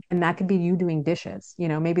doing. And that could be you doing dishes.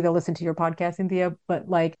 Maybe they'll listen to your podcast, Cynthia, but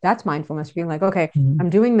like that's mindfulness, being like, okay, I'm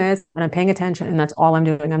doing this and I'm paying attention and that's all I'm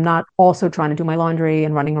doing. I'm not also trying to do my laundry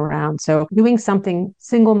and running around. So doing something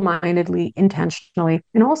single-mindedly, intentionally.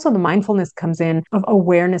 And also the mindfulness comes in of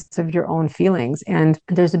awareness of your own feelings. And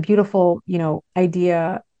there's a beautiful,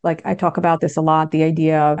 idea, like I talk about this a lot, the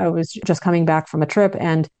idea of, I was just coming back from a trip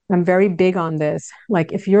and I'm very big on this.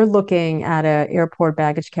 Like if you're looking at an airport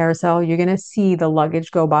baggage carousel, you're going to see the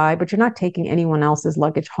luggage go by, but you're not taking anyone else's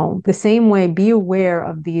luggage home. The same way, be aware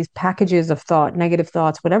of these packages of thought, negative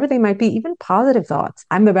thoughts, whatever they might be, even positive thoughts.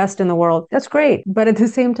 I'm the best in the world. That's great. But at the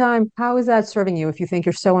same time, how is that serving you? If you think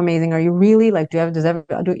you're so amazing, are you really like, because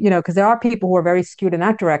there are people who are very skewed in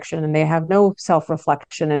that direction and they have no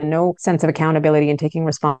self-reflection and no sense of accountability and taking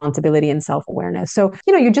responsibility and self-awareness. So,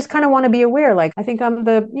 you just kind of want to be aware. Like, I think I'm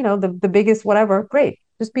the biggest whatever. Great.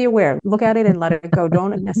 Just be aware, look at it and let it go.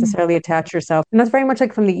 Don't necessarily attach yourself. And that's very much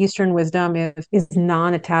like from the Eastern wisdom is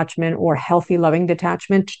non-attachment or healthy, loving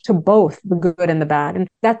detachment to both the good and the bad. And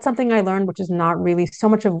that's something I learned, which is not really so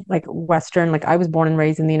much of like Western, like I was born and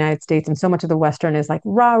raised in the United States. And so much of the Western is like,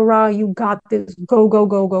 rah, rah, you got this, go, go,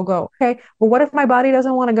 go, go, go. Okay. Well, what if my body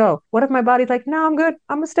doesn't want to go? What if my body's like, no, I'm good.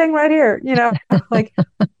 I'm staying right here. Like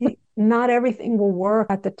not everything will work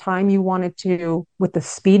at the time you want it to, with the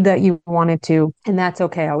speed that you want it to. And that's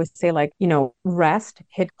okay. I always say, like, rest,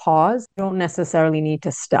 hit pause. You don't necessarily need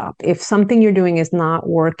to stop. If something you're doing is not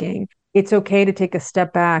working, it's okay to take a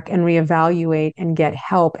step back and reevaluate and get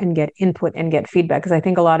help and get input and get feedback. Because I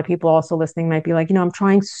think a lot of people also listening might be like, I'm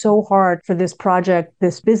trying so hard for this project,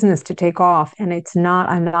 this business to take off, and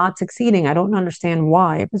I'm not succeeding. I don't understand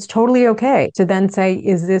why. It's totally okay to then say,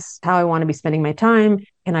 is this how I want to be spending my time?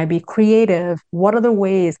 Can I be creative? What other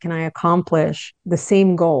ways can I accomplish the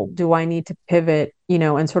same goal? Do I need to pivot,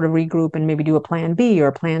 and sort of regroup and maybe do a plan B or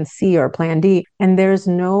a plan C or a plan D? And there's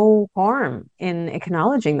no harm in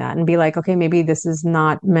acknowledging that and be like, okay, maybe this is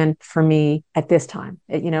not meant for me at this time.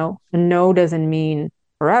 A no doesn't mean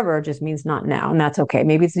forever just means not now. And that's okay.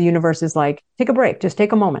 Maybe it's the universe is like, take a break, just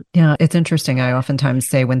take a moment. Yeah, it's interesting. I oftentimes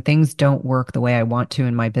say when things don't work the way I want to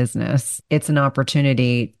in my business, it's an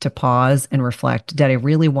opportunity to pause and reflect. Did I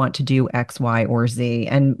really want to do X, Y, or Z?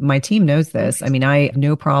 And my team knows this. I mean, I have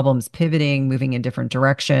no problems pivoting, moving in different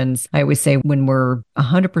directions. I always say when we're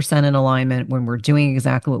 100% in alignment, when we're doing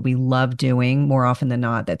exactly what we love doing, more often than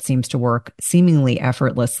not, that seems to work seemingly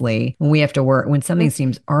effortlessly. When we have to work, when something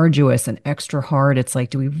seems arduous and extra hard, it's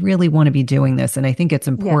like, do we really want to be doing this? And I think it's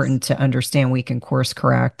important to understand we can course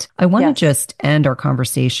correct. I want to just end our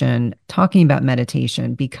conversation talking about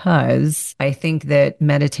meditation because I think that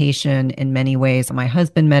meditation in many ways, my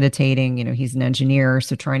husband meditating, he's an engineer,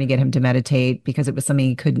 so trying to get him to meditate because it was something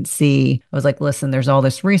he couldn't see. I was like, listen, there's all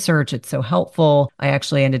this research. It's so helpful. I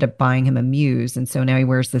actually ended up buying him a Muse. And so now he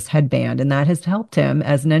wears this headband and that has helped him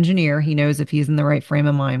as an engineer. He knows if he's in the right frame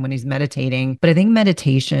of mind when he's meditating. But I think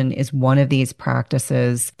meditation is one of these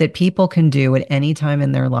practices that people can do at any time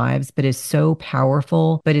in their lives, but is so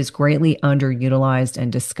powerful, but is greatly underutilized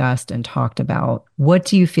and discussed and talked about. What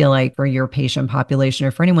do you feel like for your patient population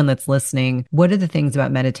or for anyone that's listening? What are the things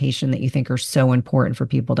about meditation that you think are so important for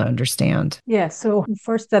people to understand? Yeah. So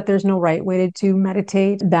first, that there's no right way to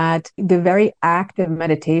meditate, that the very act of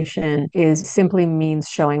meditation is simply means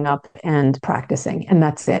showing up and practicing, and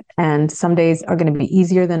that's it. And some days are going to be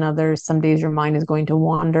easier than others. Some days your mind is going to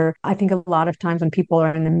wander. I think a lot of times when people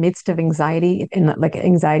are in the midst of anxiety, in like an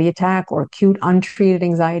anxiety attack or acute untreated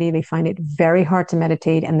anxiety, they find it very hard to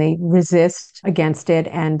meditate and they resist against it.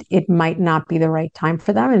 And it might not be the right time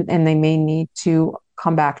for them. And they may need to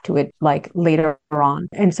come back to it like later on.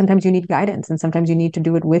 And sometimes you need guidance and sometimes you need to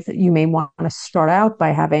do it with, you may want to start out by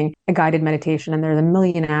having a guided meditation, and there's a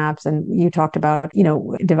million apps, and you talked about,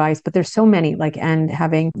 device, but there's so many, and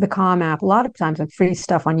having the Calm app, a lot of times like free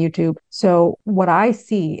stuff on YouTube. So what I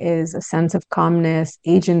see is a sense of calmness,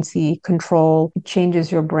 agency, control. It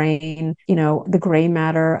changes your brain, the gray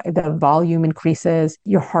matter, the volume increases,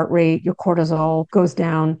 your heart rate, your cortisol goes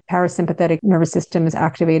down, parasympathetic nervous system is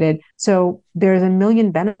activated. So there's a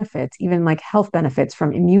million benefits, even like health benefits,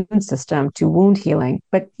 from immune system to wound healing.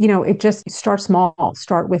 But, it just start small,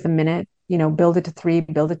 start with a minute, build it to 3,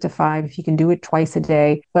 build it to 5. If you can do it twice a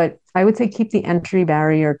day. But I would say keep the entry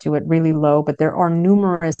barrier to it really low, but there are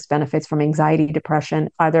numerous benefits from anxiety, depression,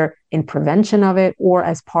 either in prevention of it or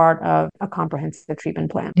as part of a comprehensive treatment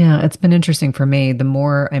plan. Yeah, it's been interesting for me. The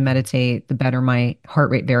more I meditate, the better my heart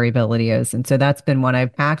rate variability is. And so that's been what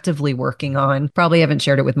I've actively working on. Probably haven't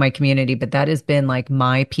shared it with my community, but that has been like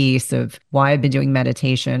my piece of why I've been doing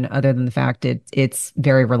meditation, other than the fact that it's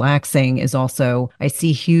very relaxing, is also I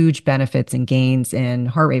see huge benefits and gains in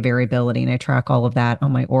heart rate variability. And I track all of that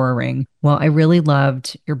on my Oura Ring. Well, I really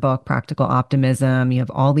loved your book, Practical Optimism. You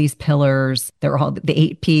have all these pillars. They're all the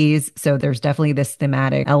 8 Ps. So there's definitely this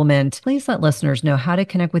thematic element. Please let listeners know how to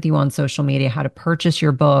connect with you on social media, how to purchase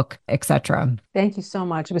your book, etc. Thank you so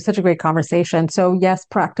much. It was such a great conversation. So yes,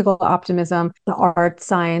 Practical Optimism, the art,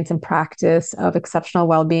 science, and practice of exceptional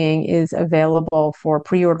well-being, is available for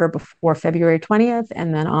pre-order before February 20th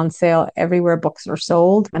and then on sale everywhere books are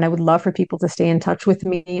sold. And I would love for people to stay in touch with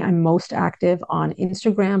me. I'm most active on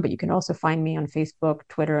Instagram, but you can also find me on Facebook,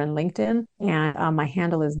 Twitter, and LinkedIn. And my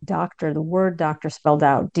handle is Dr., the word doctor spelled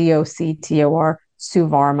out, DOCTOR,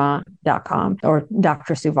 SueVarma.com, or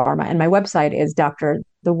Dr. Sue Varma. And my website is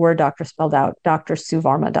the word doctor spelled out,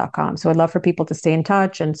 drsuevarma.com. So I'd love for people to stay in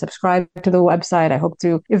touch and subscribe to the website. I hope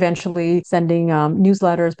to eventually sending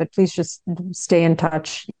newsletters, but please just stay in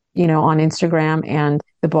touch, on Instagram and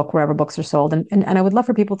the book wherever books are sold. And I would love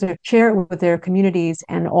for people to share it with their communities,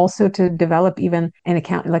 and also to develop even an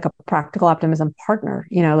account, like a Practical Optimism partner,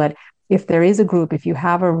 that if there is a group, if you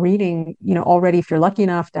have a reading, already, if you're lucky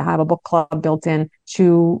enough to have a book club built in,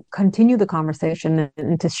 to continue the conversation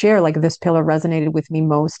and to share, like, this pillar resonated with me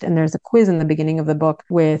most. And there's a quiz in the beginning of the book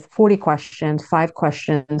with 40 questions, 5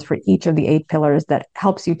 questions for each of the 8 pillars, that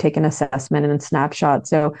helps you take an assessment and a snapshot.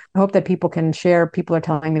 So I hope that people can share. People are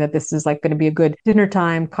telling me that this is like going to be a good dinner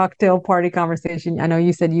time, cocktail party conversation. I know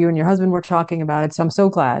you said you and your husband were talking about it. So I'm so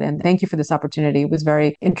glad. And thank you for this opportunity. It was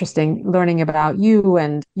very interesting learning about you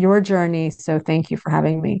and your journey. So thank you for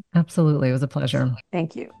having me. Absolutely. It was a pleasure.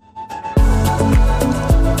 Thank you.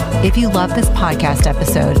 If you love this podcast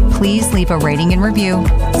episode, please leave a rating and review,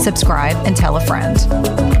 subscribe, and tell a friend.